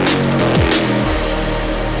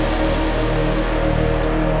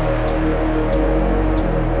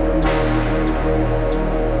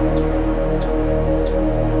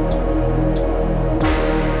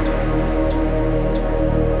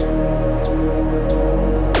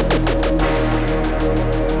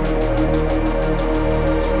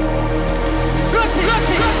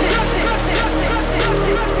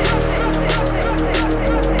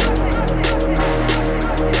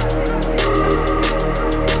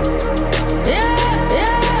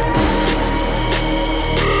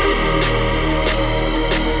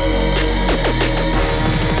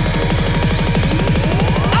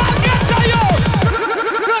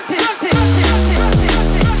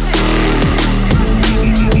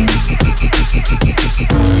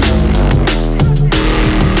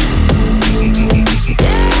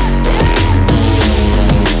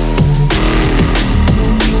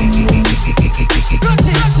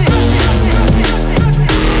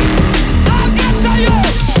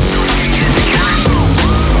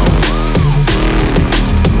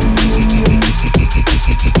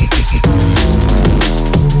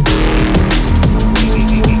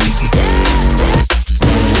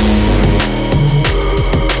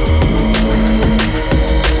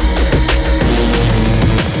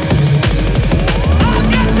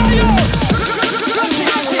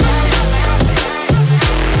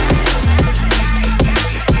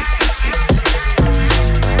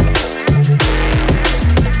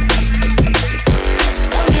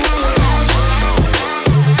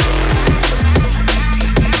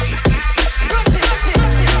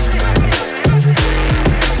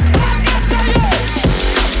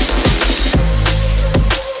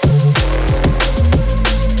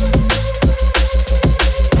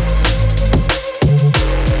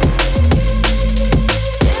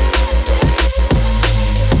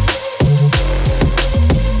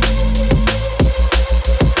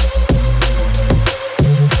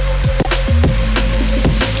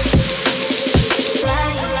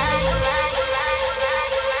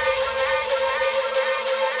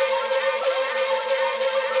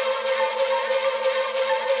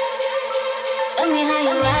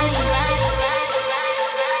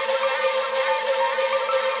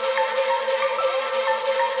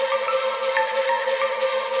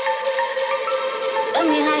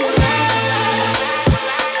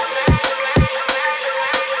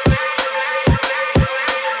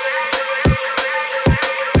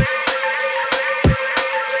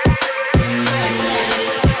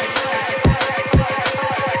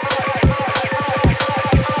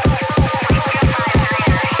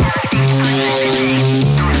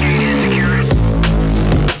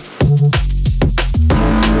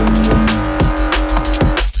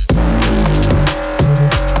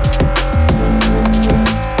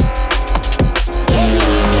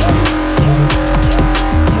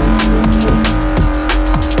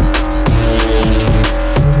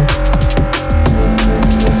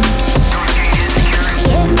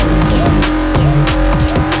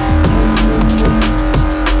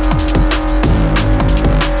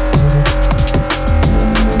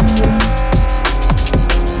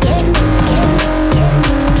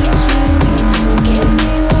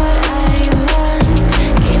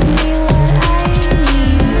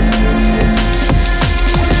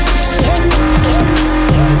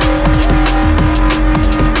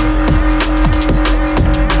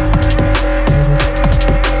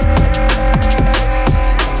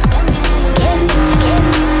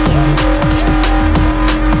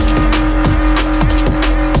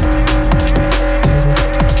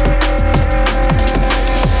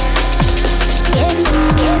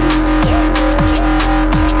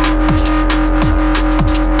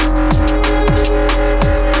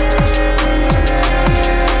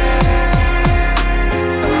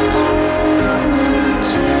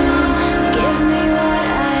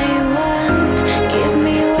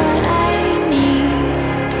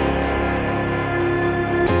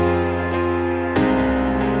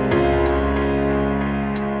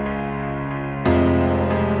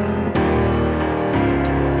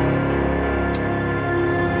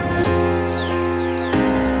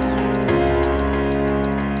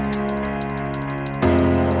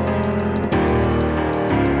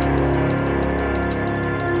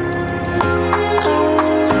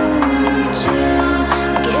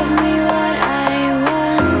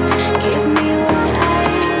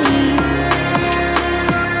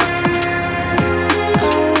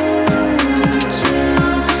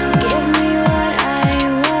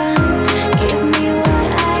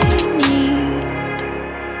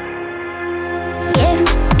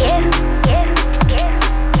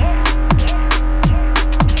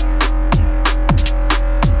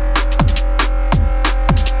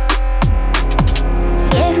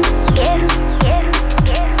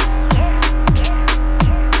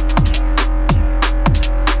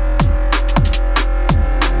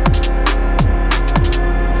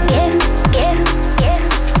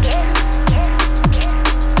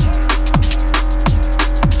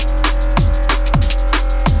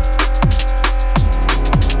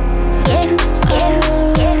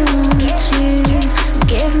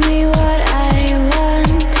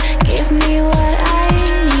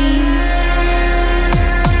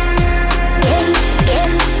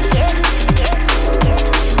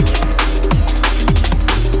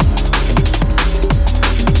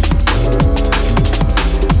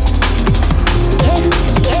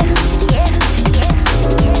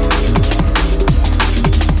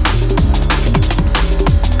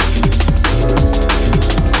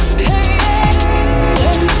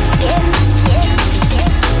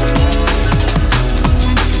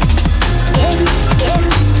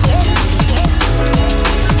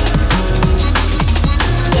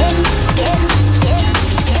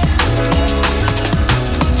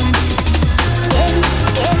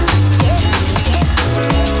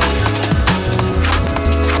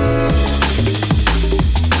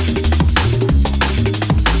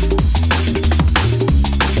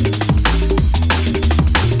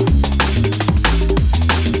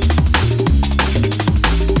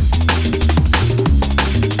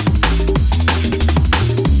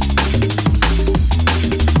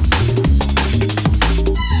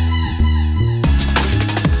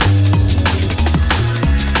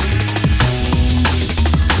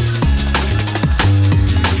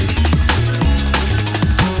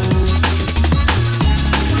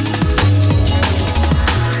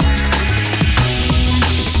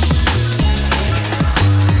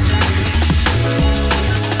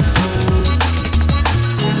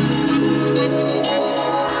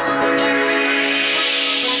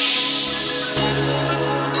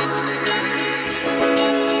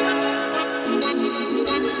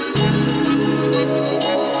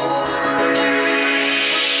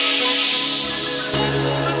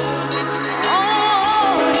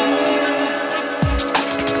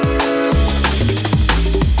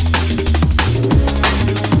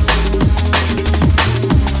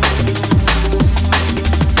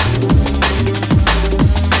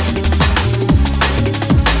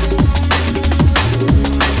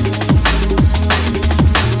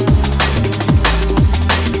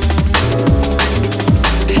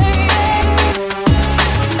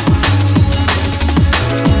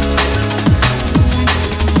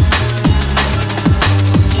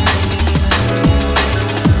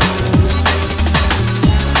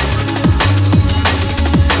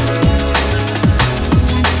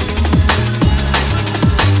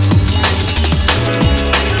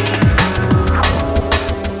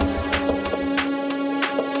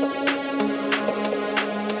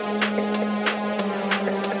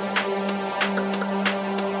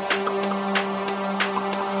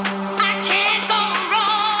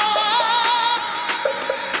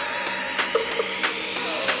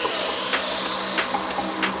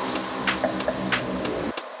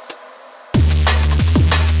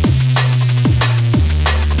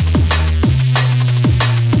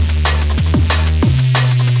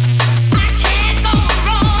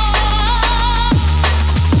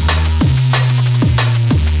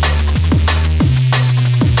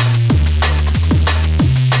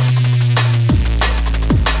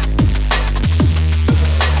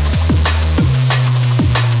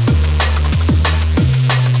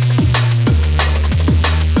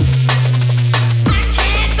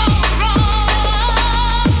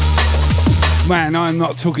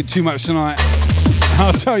 not talking too much tonight.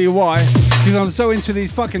 I'll tell you why. Because I'm so into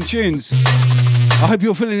these fucking tunes. I hope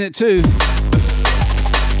you're feeling it too.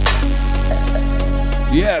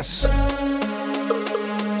 Yes.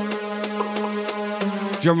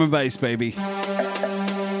 Drum and bass, baby.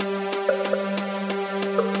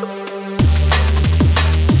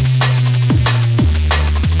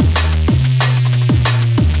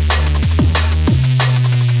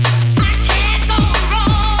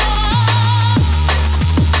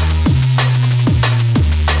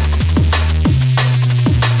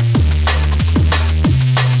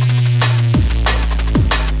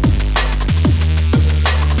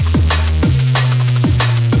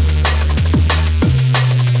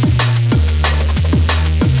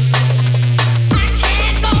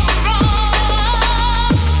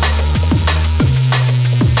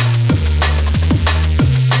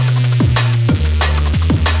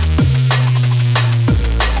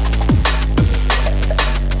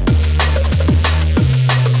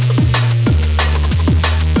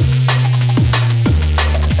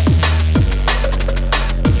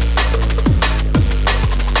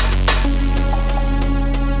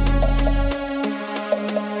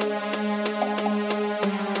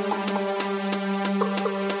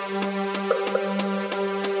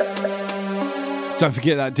 Don't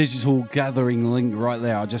forget that digital gathering link right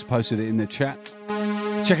there. I just posted it in the chat.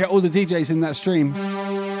 Check out all the DJs in that stream.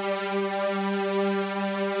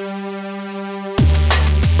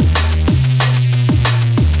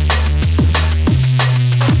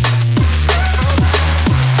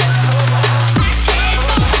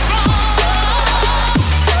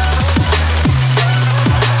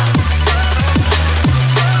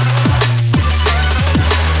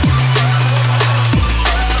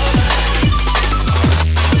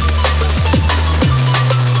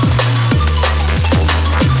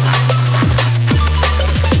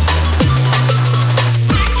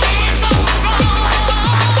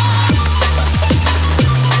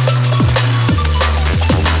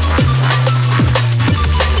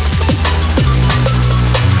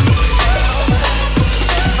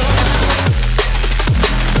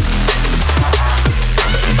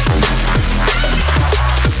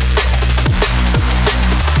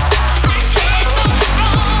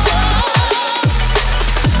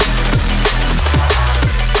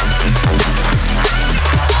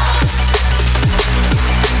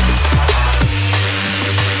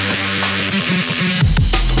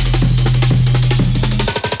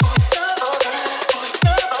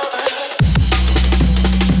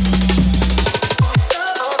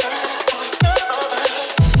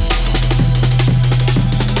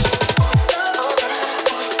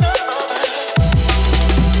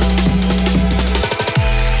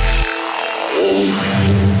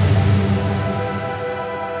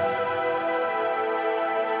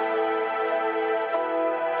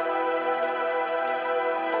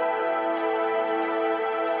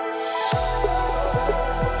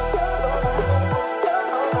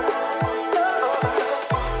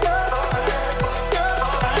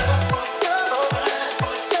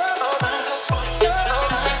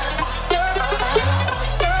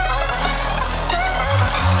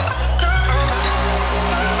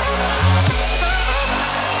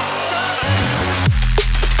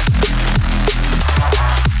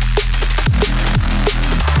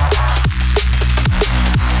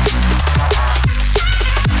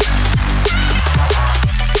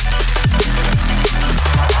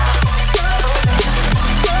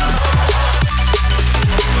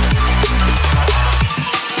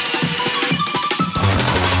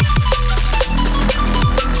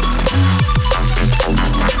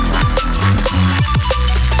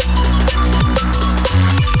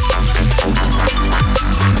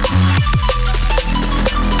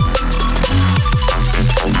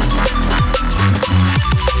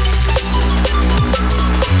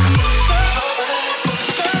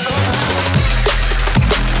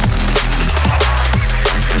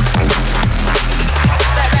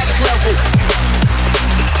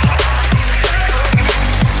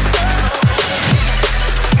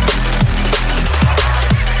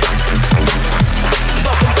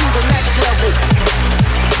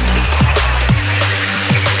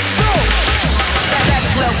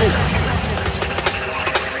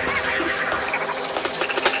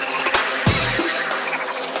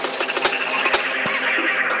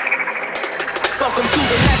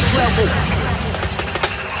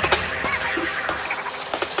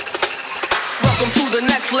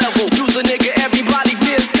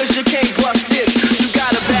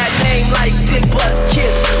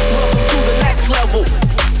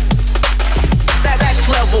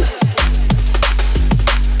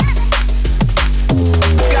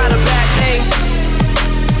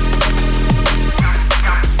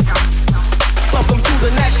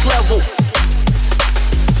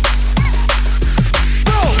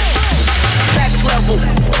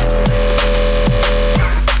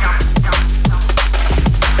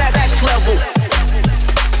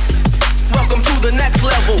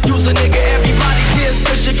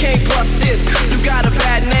 this. You got a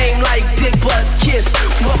bad name like Dick Butt Kiss.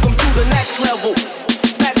 Welcome to the next level.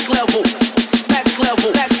 Next level. Next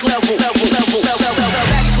level. Next level. Level. Level. Level.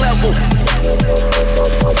 Next level.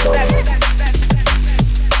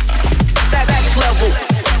 Next level.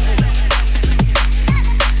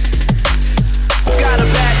 Got a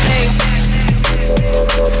bad name.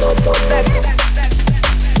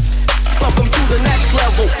 Welcome to the next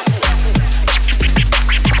level.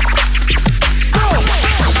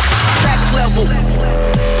 Next level.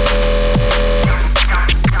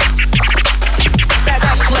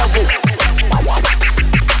 Next level.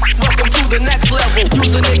 Welcome to the next level.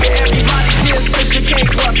 Use a nigga, everybody diss, cause you can't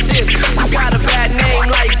bust this. You got a bad name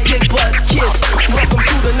like Dick Butt Kiss. Welcome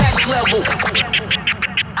to the next level.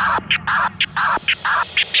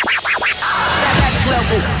 Next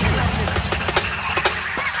level.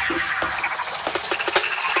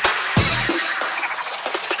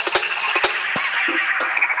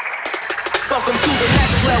 Welcome to the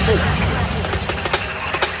next level.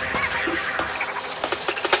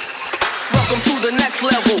 Welcome to the next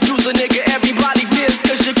level. Use a nigga, everybody diss,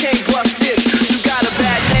 cause you can't bust this. You got a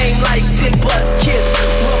bad name like Dick Butt Kiss.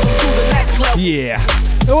 Welcome to the next level. Yeah,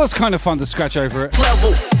 it was kind of fun to scratch over it.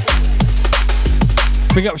 Level.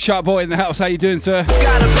 Big up Sharp Boy in the house, how you doing, sir?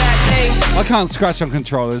 Got a bad name. I can't scratch on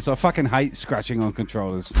controllers, I fucking hate scratching on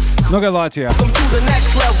controllers. Not gonna lie to you. Welcome to the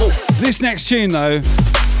next level. This next tune though,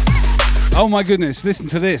 oh my goodness, listen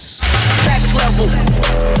to this. Next level.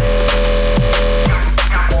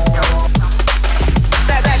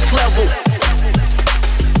 Next level.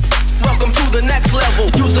 Welcome to the next level.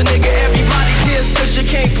 Use a nigga, everybody diss, cause you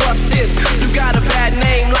can't bust this. You got a bad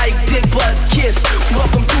name like Dick Butt Kiss.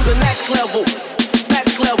 Welcome to the next level.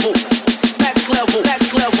 Next level. Next level.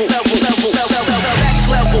 Next level. Level. Level. Level. Next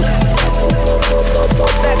level.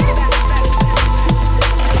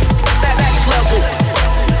 Next level.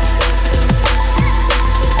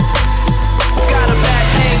 Got a bad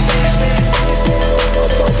name.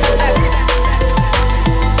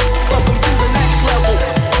 Welcome to the next level.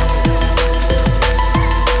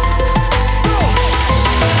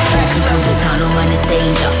 Walking through the tunnel when it's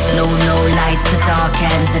danger. No lights, the dark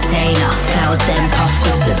entertainer. Clouds then puff,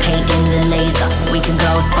 dissipate in the laser. We can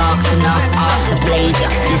glow sparks enough art to blaze ya.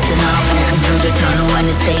 Listen up, walking through the tunnel when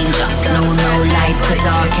it's danger. No lights, the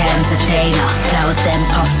dark entertainer. Clouds then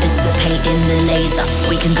puff, dissipate in the laser.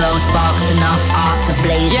 We can glow sparks enough art to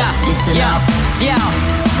blaze ya. Listen up. Yeah,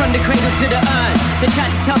 from the cradle to the urn. They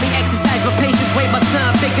tried to tell me exercise, but patience wait my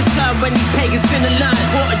turn. Fake concern when these pagans finna learn.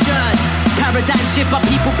 Court adjourned. Paradigm shift, my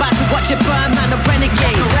people back to watch it burn. Man, a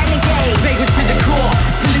renegade. Vagrant to the core.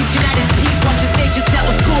 Pollution at its peak. Watch the stage and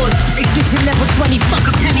settle scores. Ignition level 20. Fuck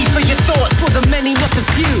a penny for your thoughts. For the many, not the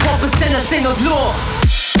few. 1% a thing of law.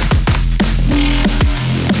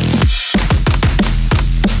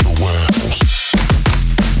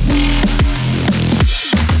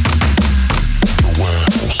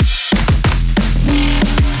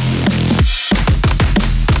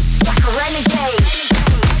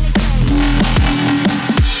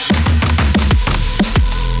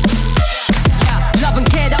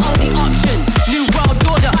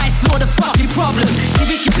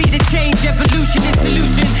 Evolution is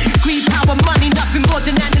solution. Greed, power, money, nothing more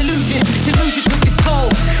than an illusion. Delusion took its toll.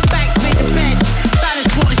 Banks made the bed. Balance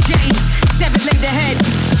brought a shade. Seven laid ahead.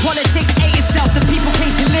 Politics ate itself. The people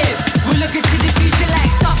came to live. We're looking to the future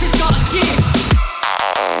like something's gotta give.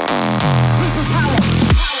 People power.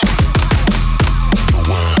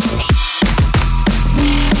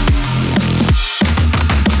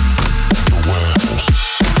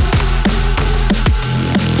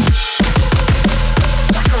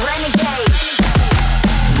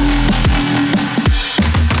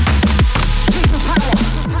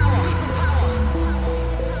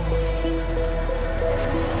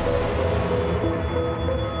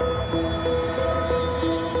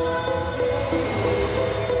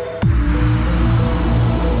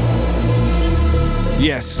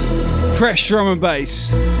 Yes, fresh drum and bass.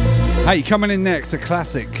 Hey, coming in next, a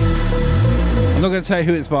classic. I'm not going to tell you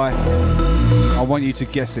who it's by. I want you to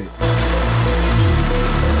guess it.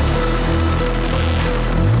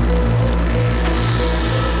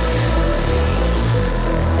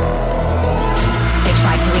 They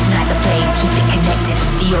try to ignite the flame, keep it connected.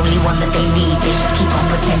 The only one that they need, they should keep on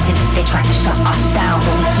protecting. They try to shut us down,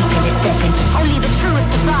 but we keeping it stepping. Only the truest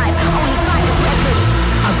survive, only fighters record.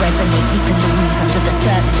 I resonate deep in the roots under the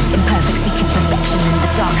surface. Imperfect, seeking perfection in the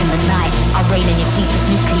dark and the night. I reign in your deepest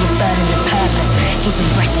nucleus, burning with purpose. Giving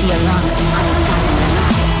breath to your lungs, I am guiding the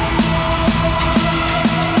light.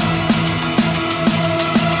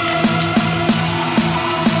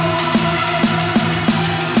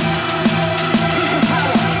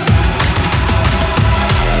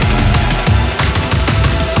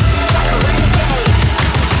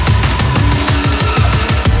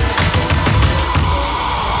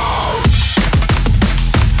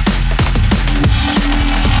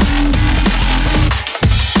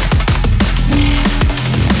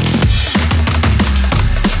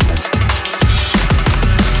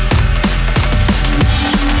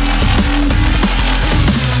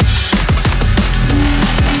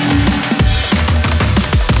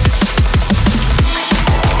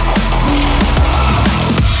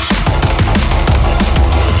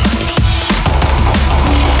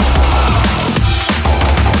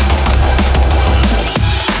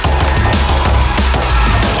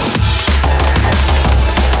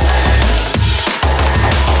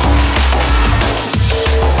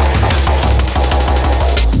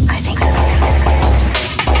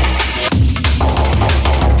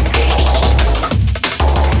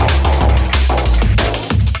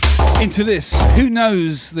 into this. Who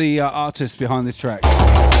knows the artist behind this track?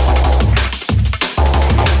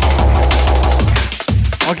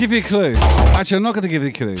 I'll give you a clue. Actually, I'm not going to give you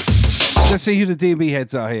a clue. Let's see who the DB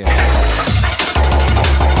heads are here.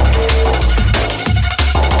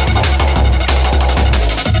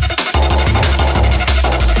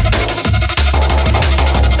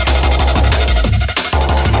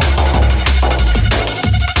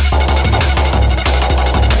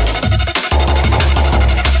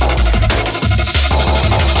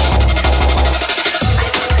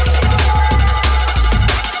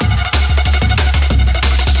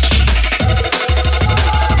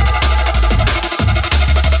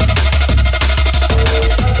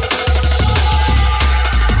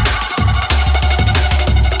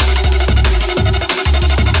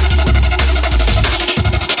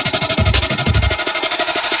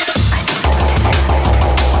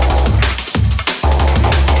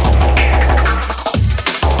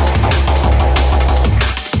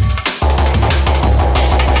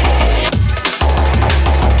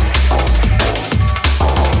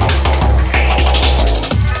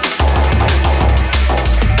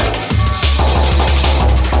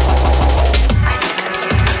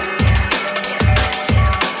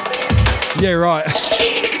 Yeah, right.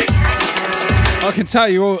 I can tell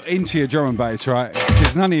you're all into your drum and bass, right?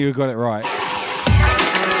 Because none of you got it right.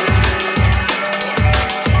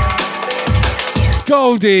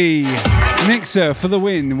 Goldie Nixer for the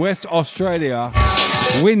win. West Australia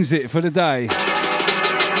wins it for the day.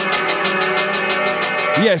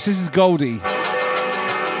 Yes, this is Goldie.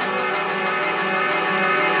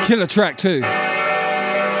 Killer track too.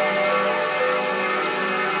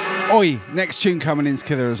 Oi, next tune coming in's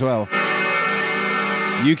killer as well.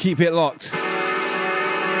 You keep it locked. I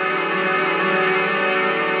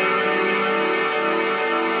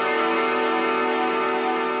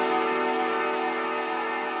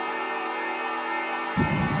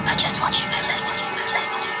just want you to listen.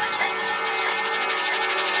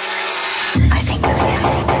 I think of you.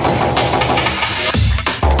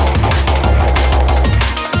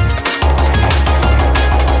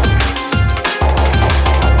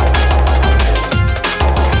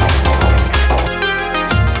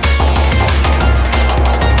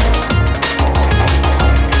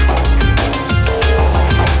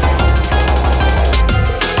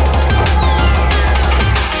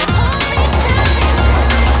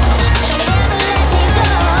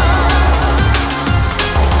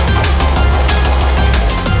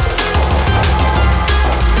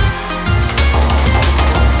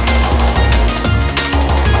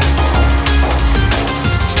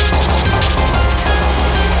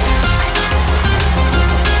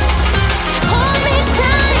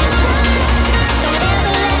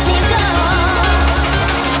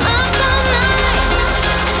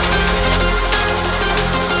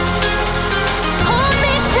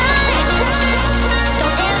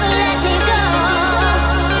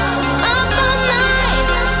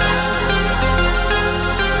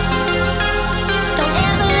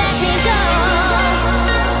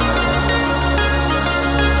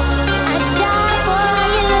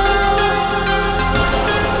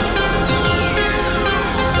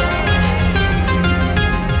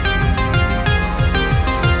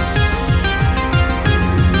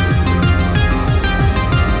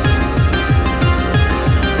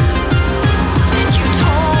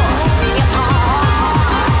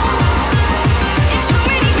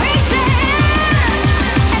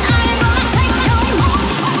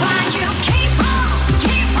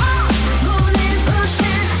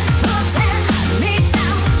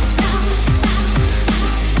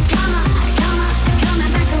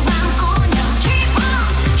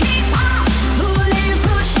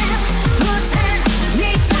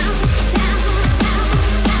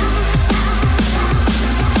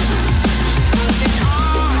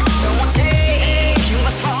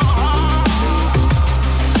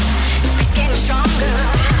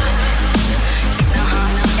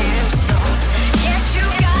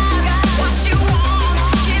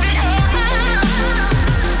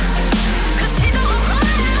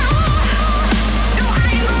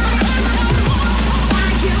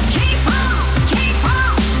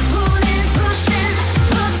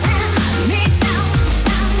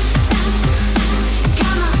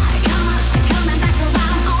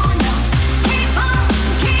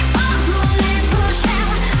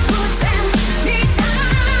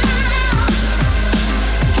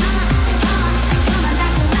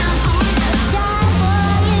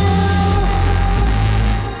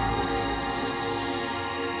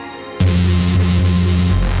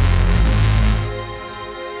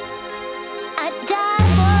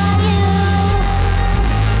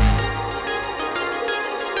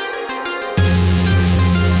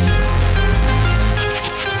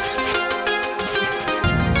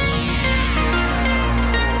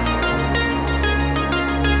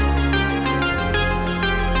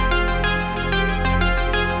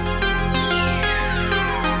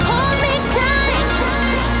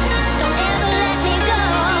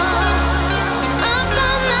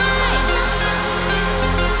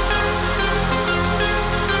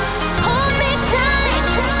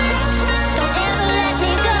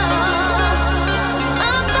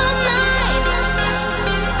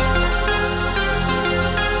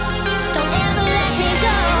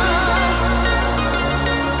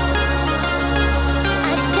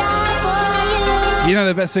 You know,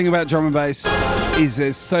 the best thing about drum and bass is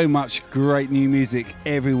there's so much great new music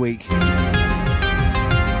every week.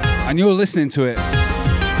 And you're listening to it.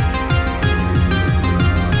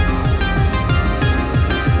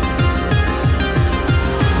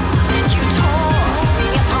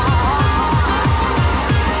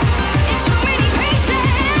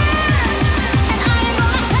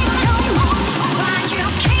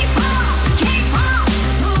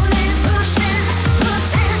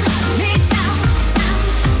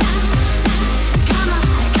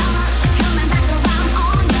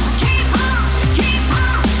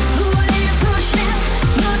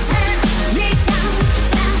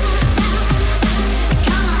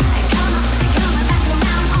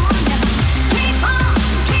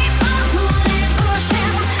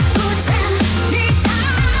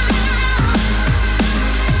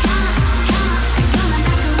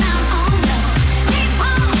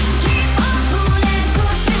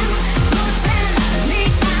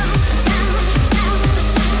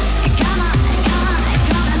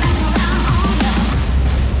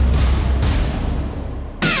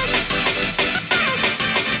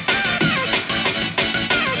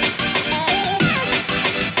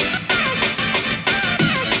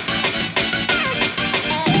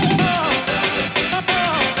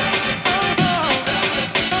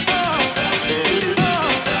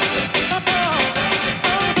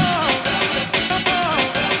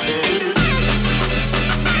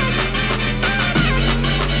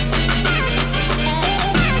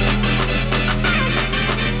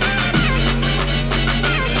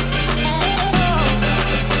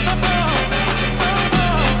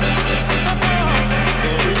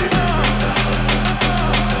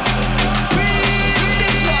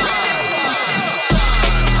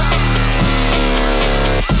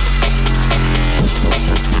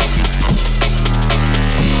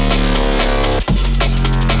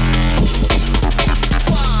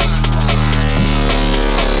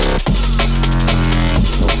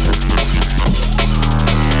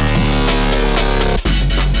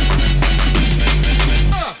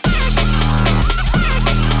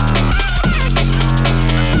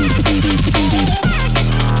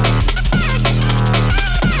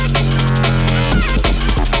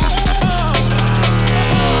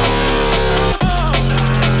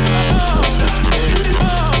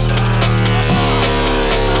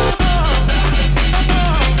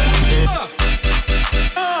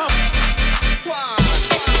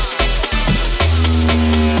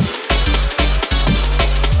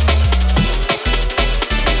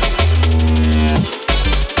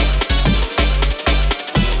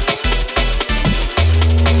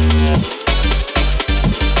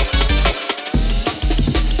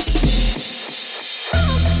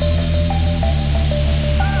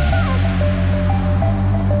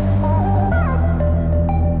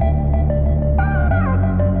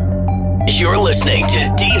 You're listening to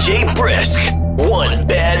DJ Brisk, one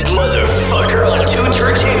bad motherfucker on two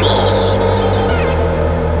turntables.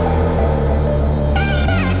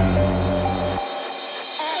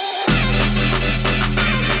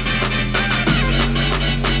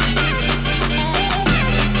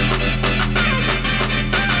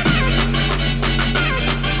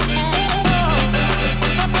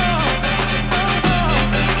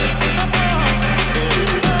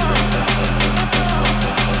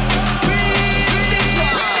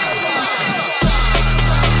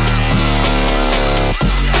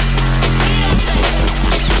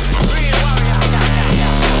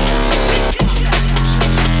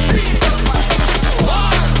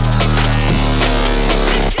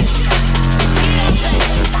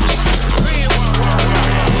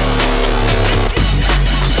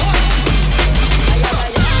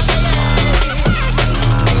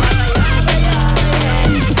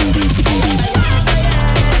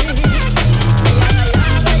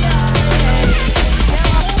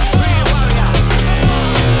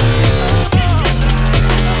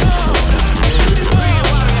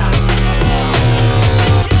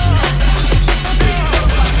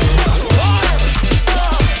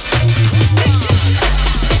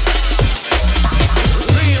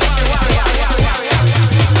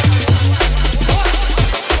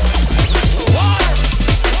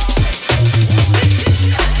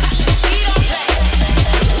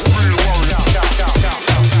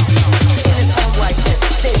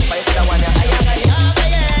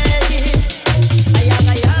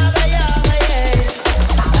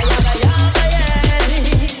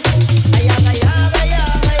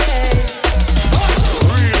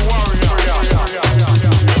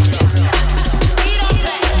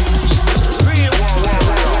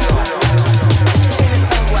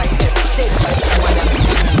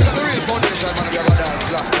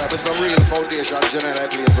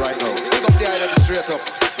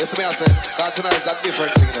 Yes, me I say, that tonight is a different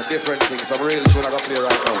thing, a different thing. Some real tune I got play right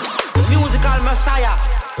now. Musical Messiah,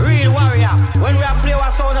 real warrior. When we play our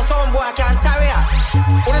sound, the sound boy can't carry ya.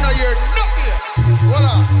 What in a year? Nothing yet.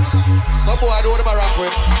 Voila. Some boy I don't want to rock with.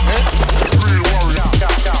 Real warrior.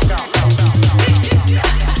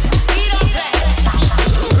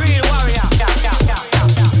 Real warrior.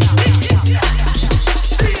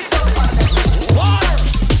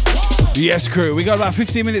 Yes, crew. We got about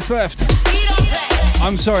 15 minutes left.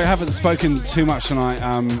 I'm sorry I haven't spoken too much tonight.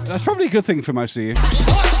 That's probably a good thing for most of you.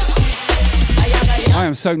 I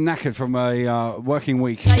am so knackered from a working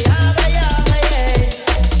week.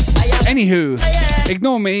 Anywho,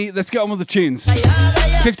 ignore me. Let's get on with the tunes.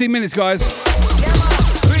 15 minutes, guys.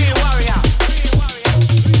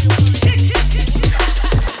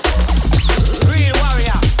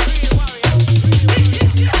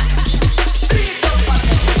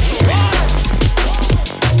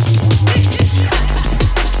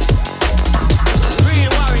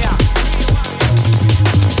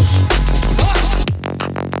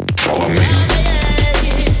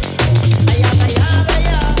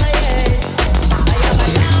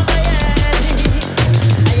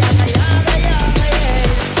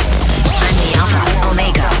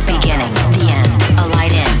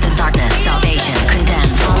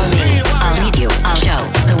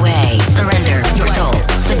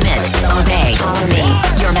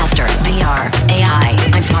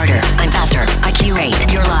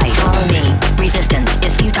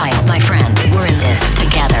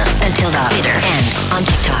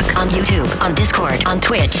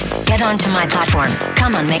 Onto my platform.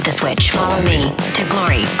 Come on, make the switch. Follow me to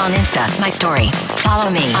glory on Insta, my story. Follow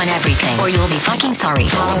me on everything, or you'll be fucking sorry.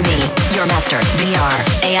 Follow me, your master. VR,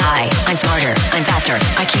 AI. I'm smarter, I'm faster.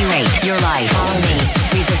 I curate your life. Follow me.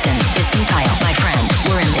 Resistance is futile, my friend.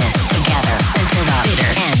 We're in this together until the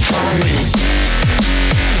bitter end. Follow me.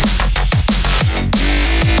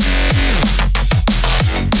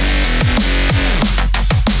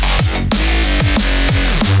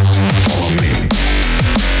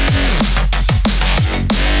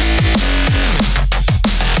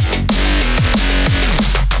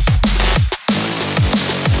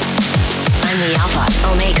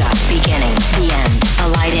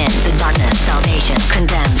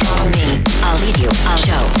 Condemn, follow me, I'll lead you, I'll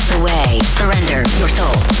show the way. Surrender your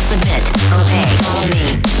soul, submit, obey. Follow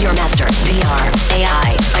me, your master. VR,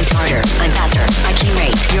 AI. I'm smarter, I'm faster. I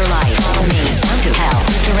curate your life. Follow me, down to hell,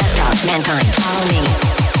 the rest of mankind. Follow me,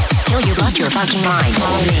 till you've lost your fucking mind.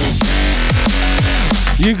 Follow me.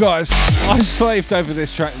 You guys, I slaved over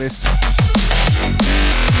this track list.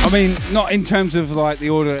 I mean, not in terms of like the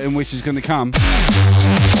order in which it's going to come,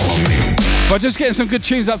 but just getting some good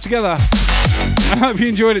tunes up together. I hope you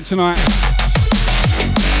enjoyed it tonight.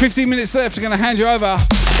 15 minutes left, I'm going to hand you over.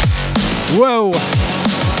 Whoa.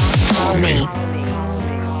 Follow me.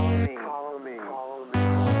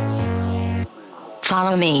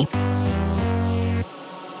 Follow me.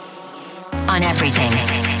 On everything.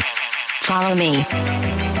 Follow me.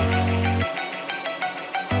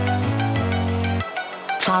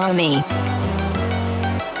 Follow me.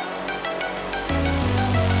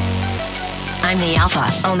 I'm the Alpha,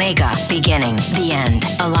 Omega, beginning, the end,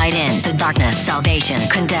 a light in the darkness, salvation,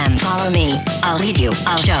 condemn. Follow me, I'll lead you,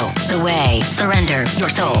 I'll show the way. Surrender your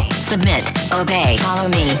soul, submit, obey. Follow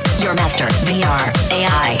me, your master. VR,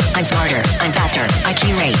 AI. I'm smarter, I'm faster. I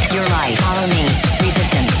curate your life. Follow me.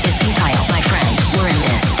 Resistance is futile, my friend. We're in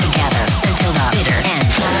this together until the bitter end.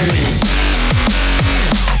 Follow me.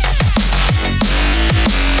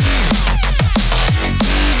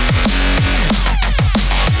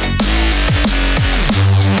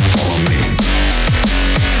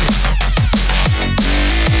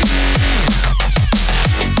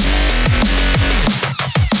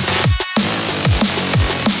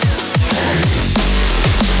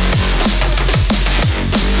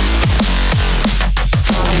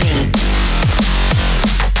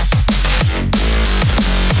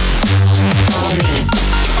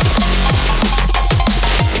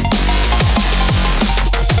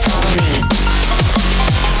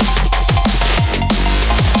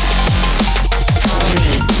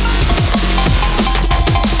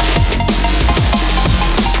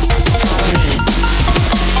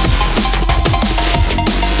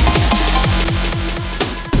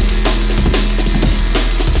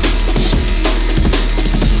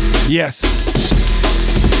 Yes.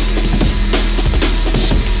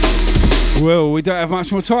 Well, we don't have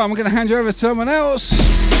much more time. I'm going to hand you over to someone else.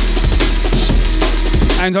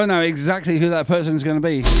 And I know exactly who that person is going to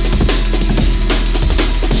be.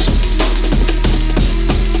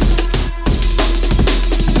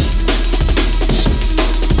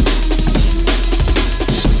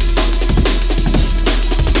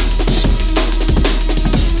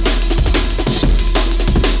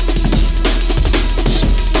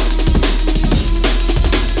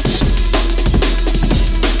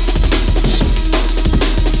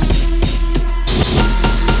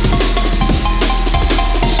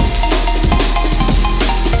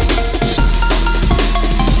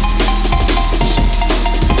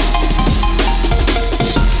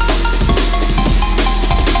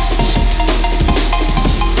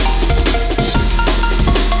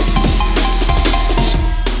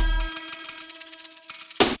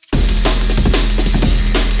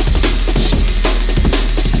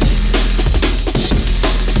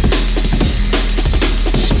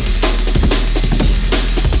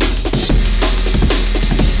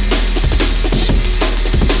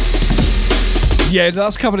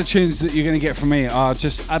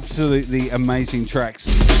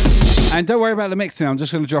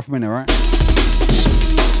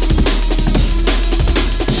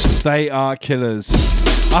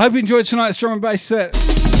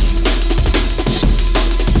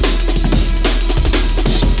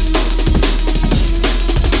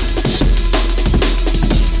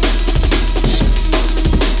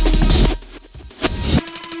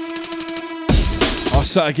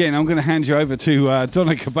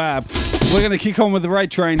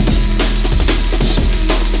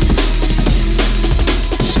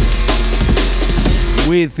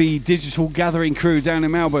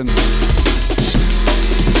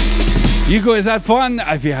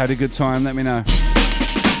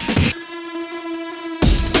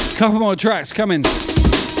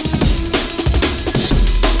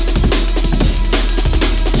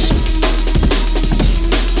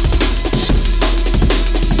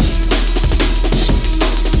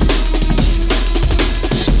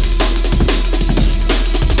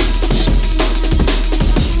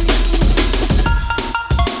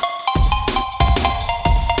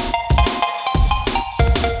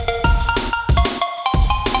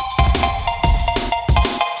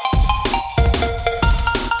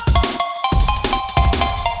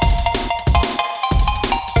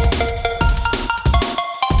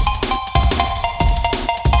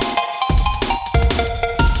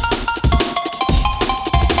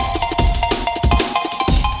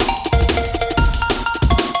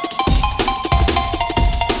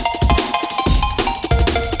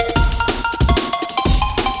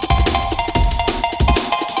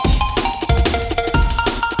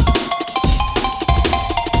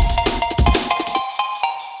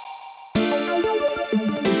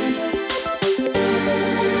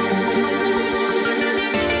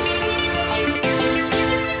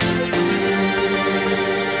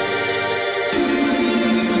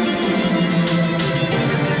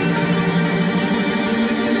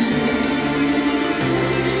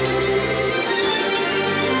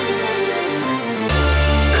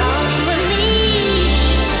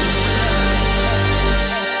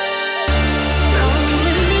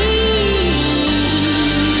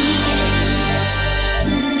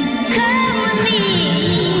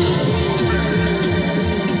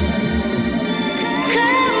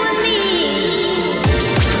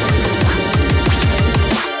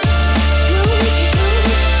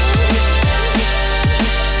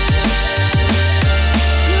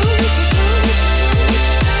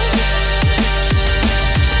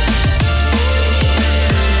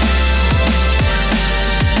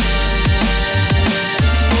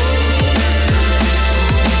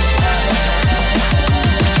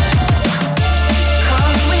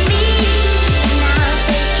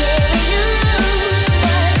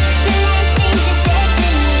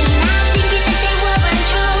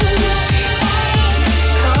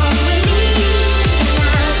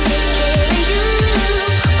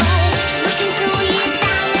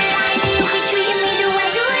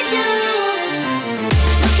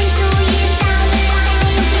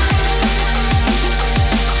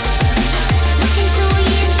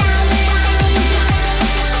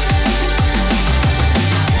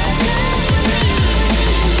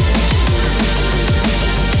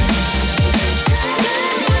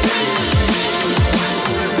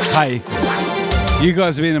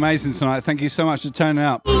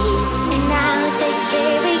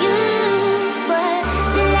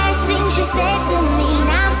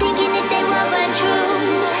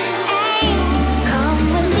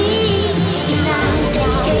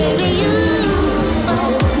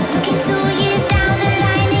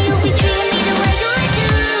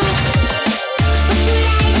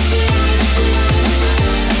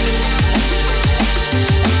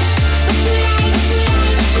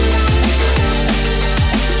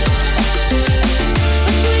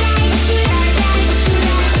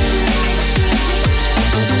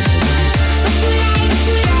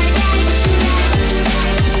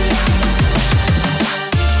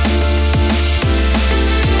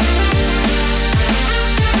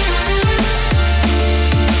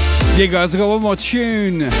 Yeah, guys, I got one more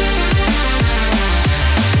tune.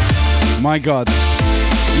 My God,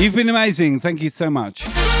 you've been amazing. Thank you so much.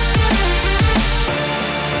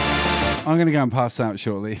 I'm going to go and pass out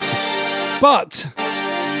shortly. But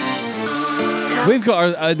we've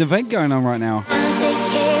got an event going on right now.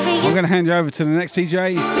 I'm going to hand you over to the next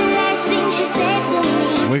DJ.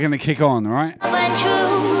 We're going to kick on, all right? Come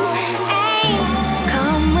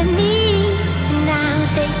with me, now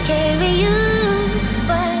take care of you.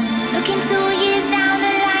 But looking 2 years down the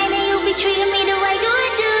line and you'll be treating me the way you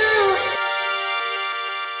would do.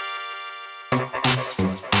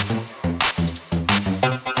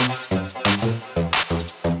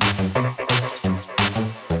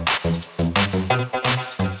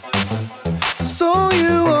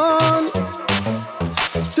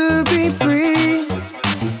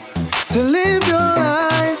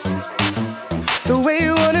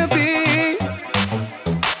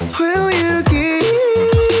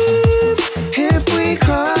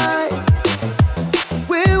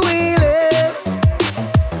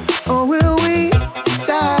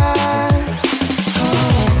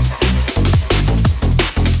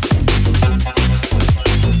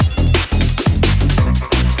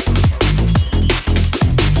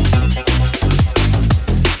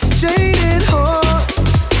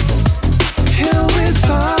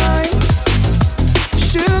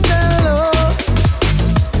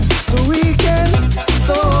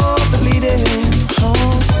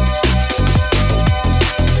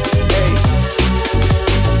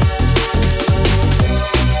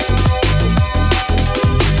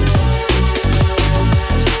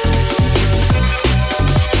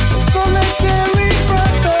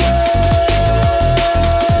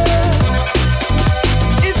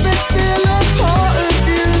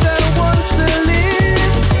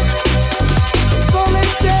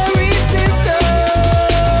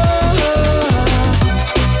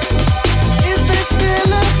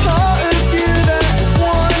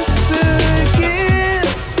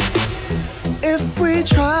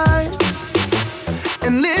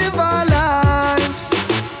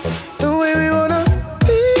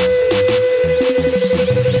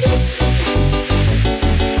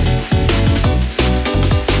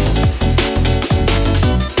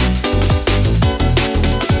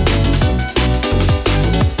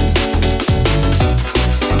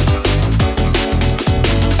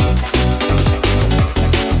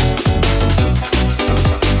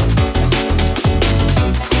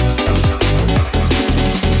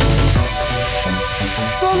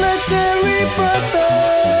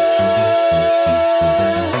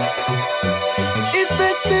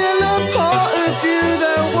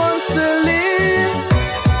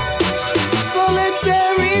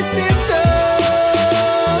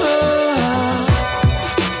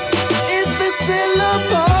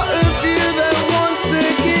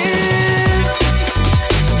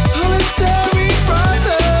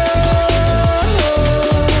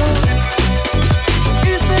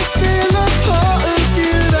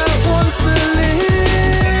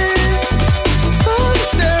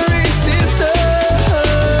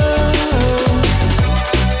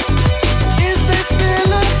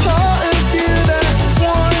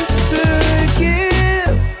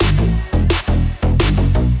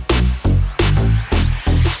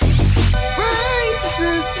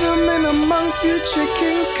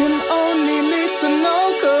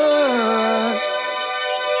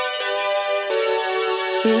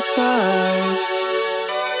 sides.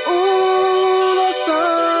 All our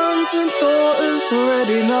sons and daughters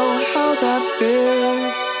already know how that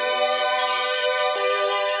feels.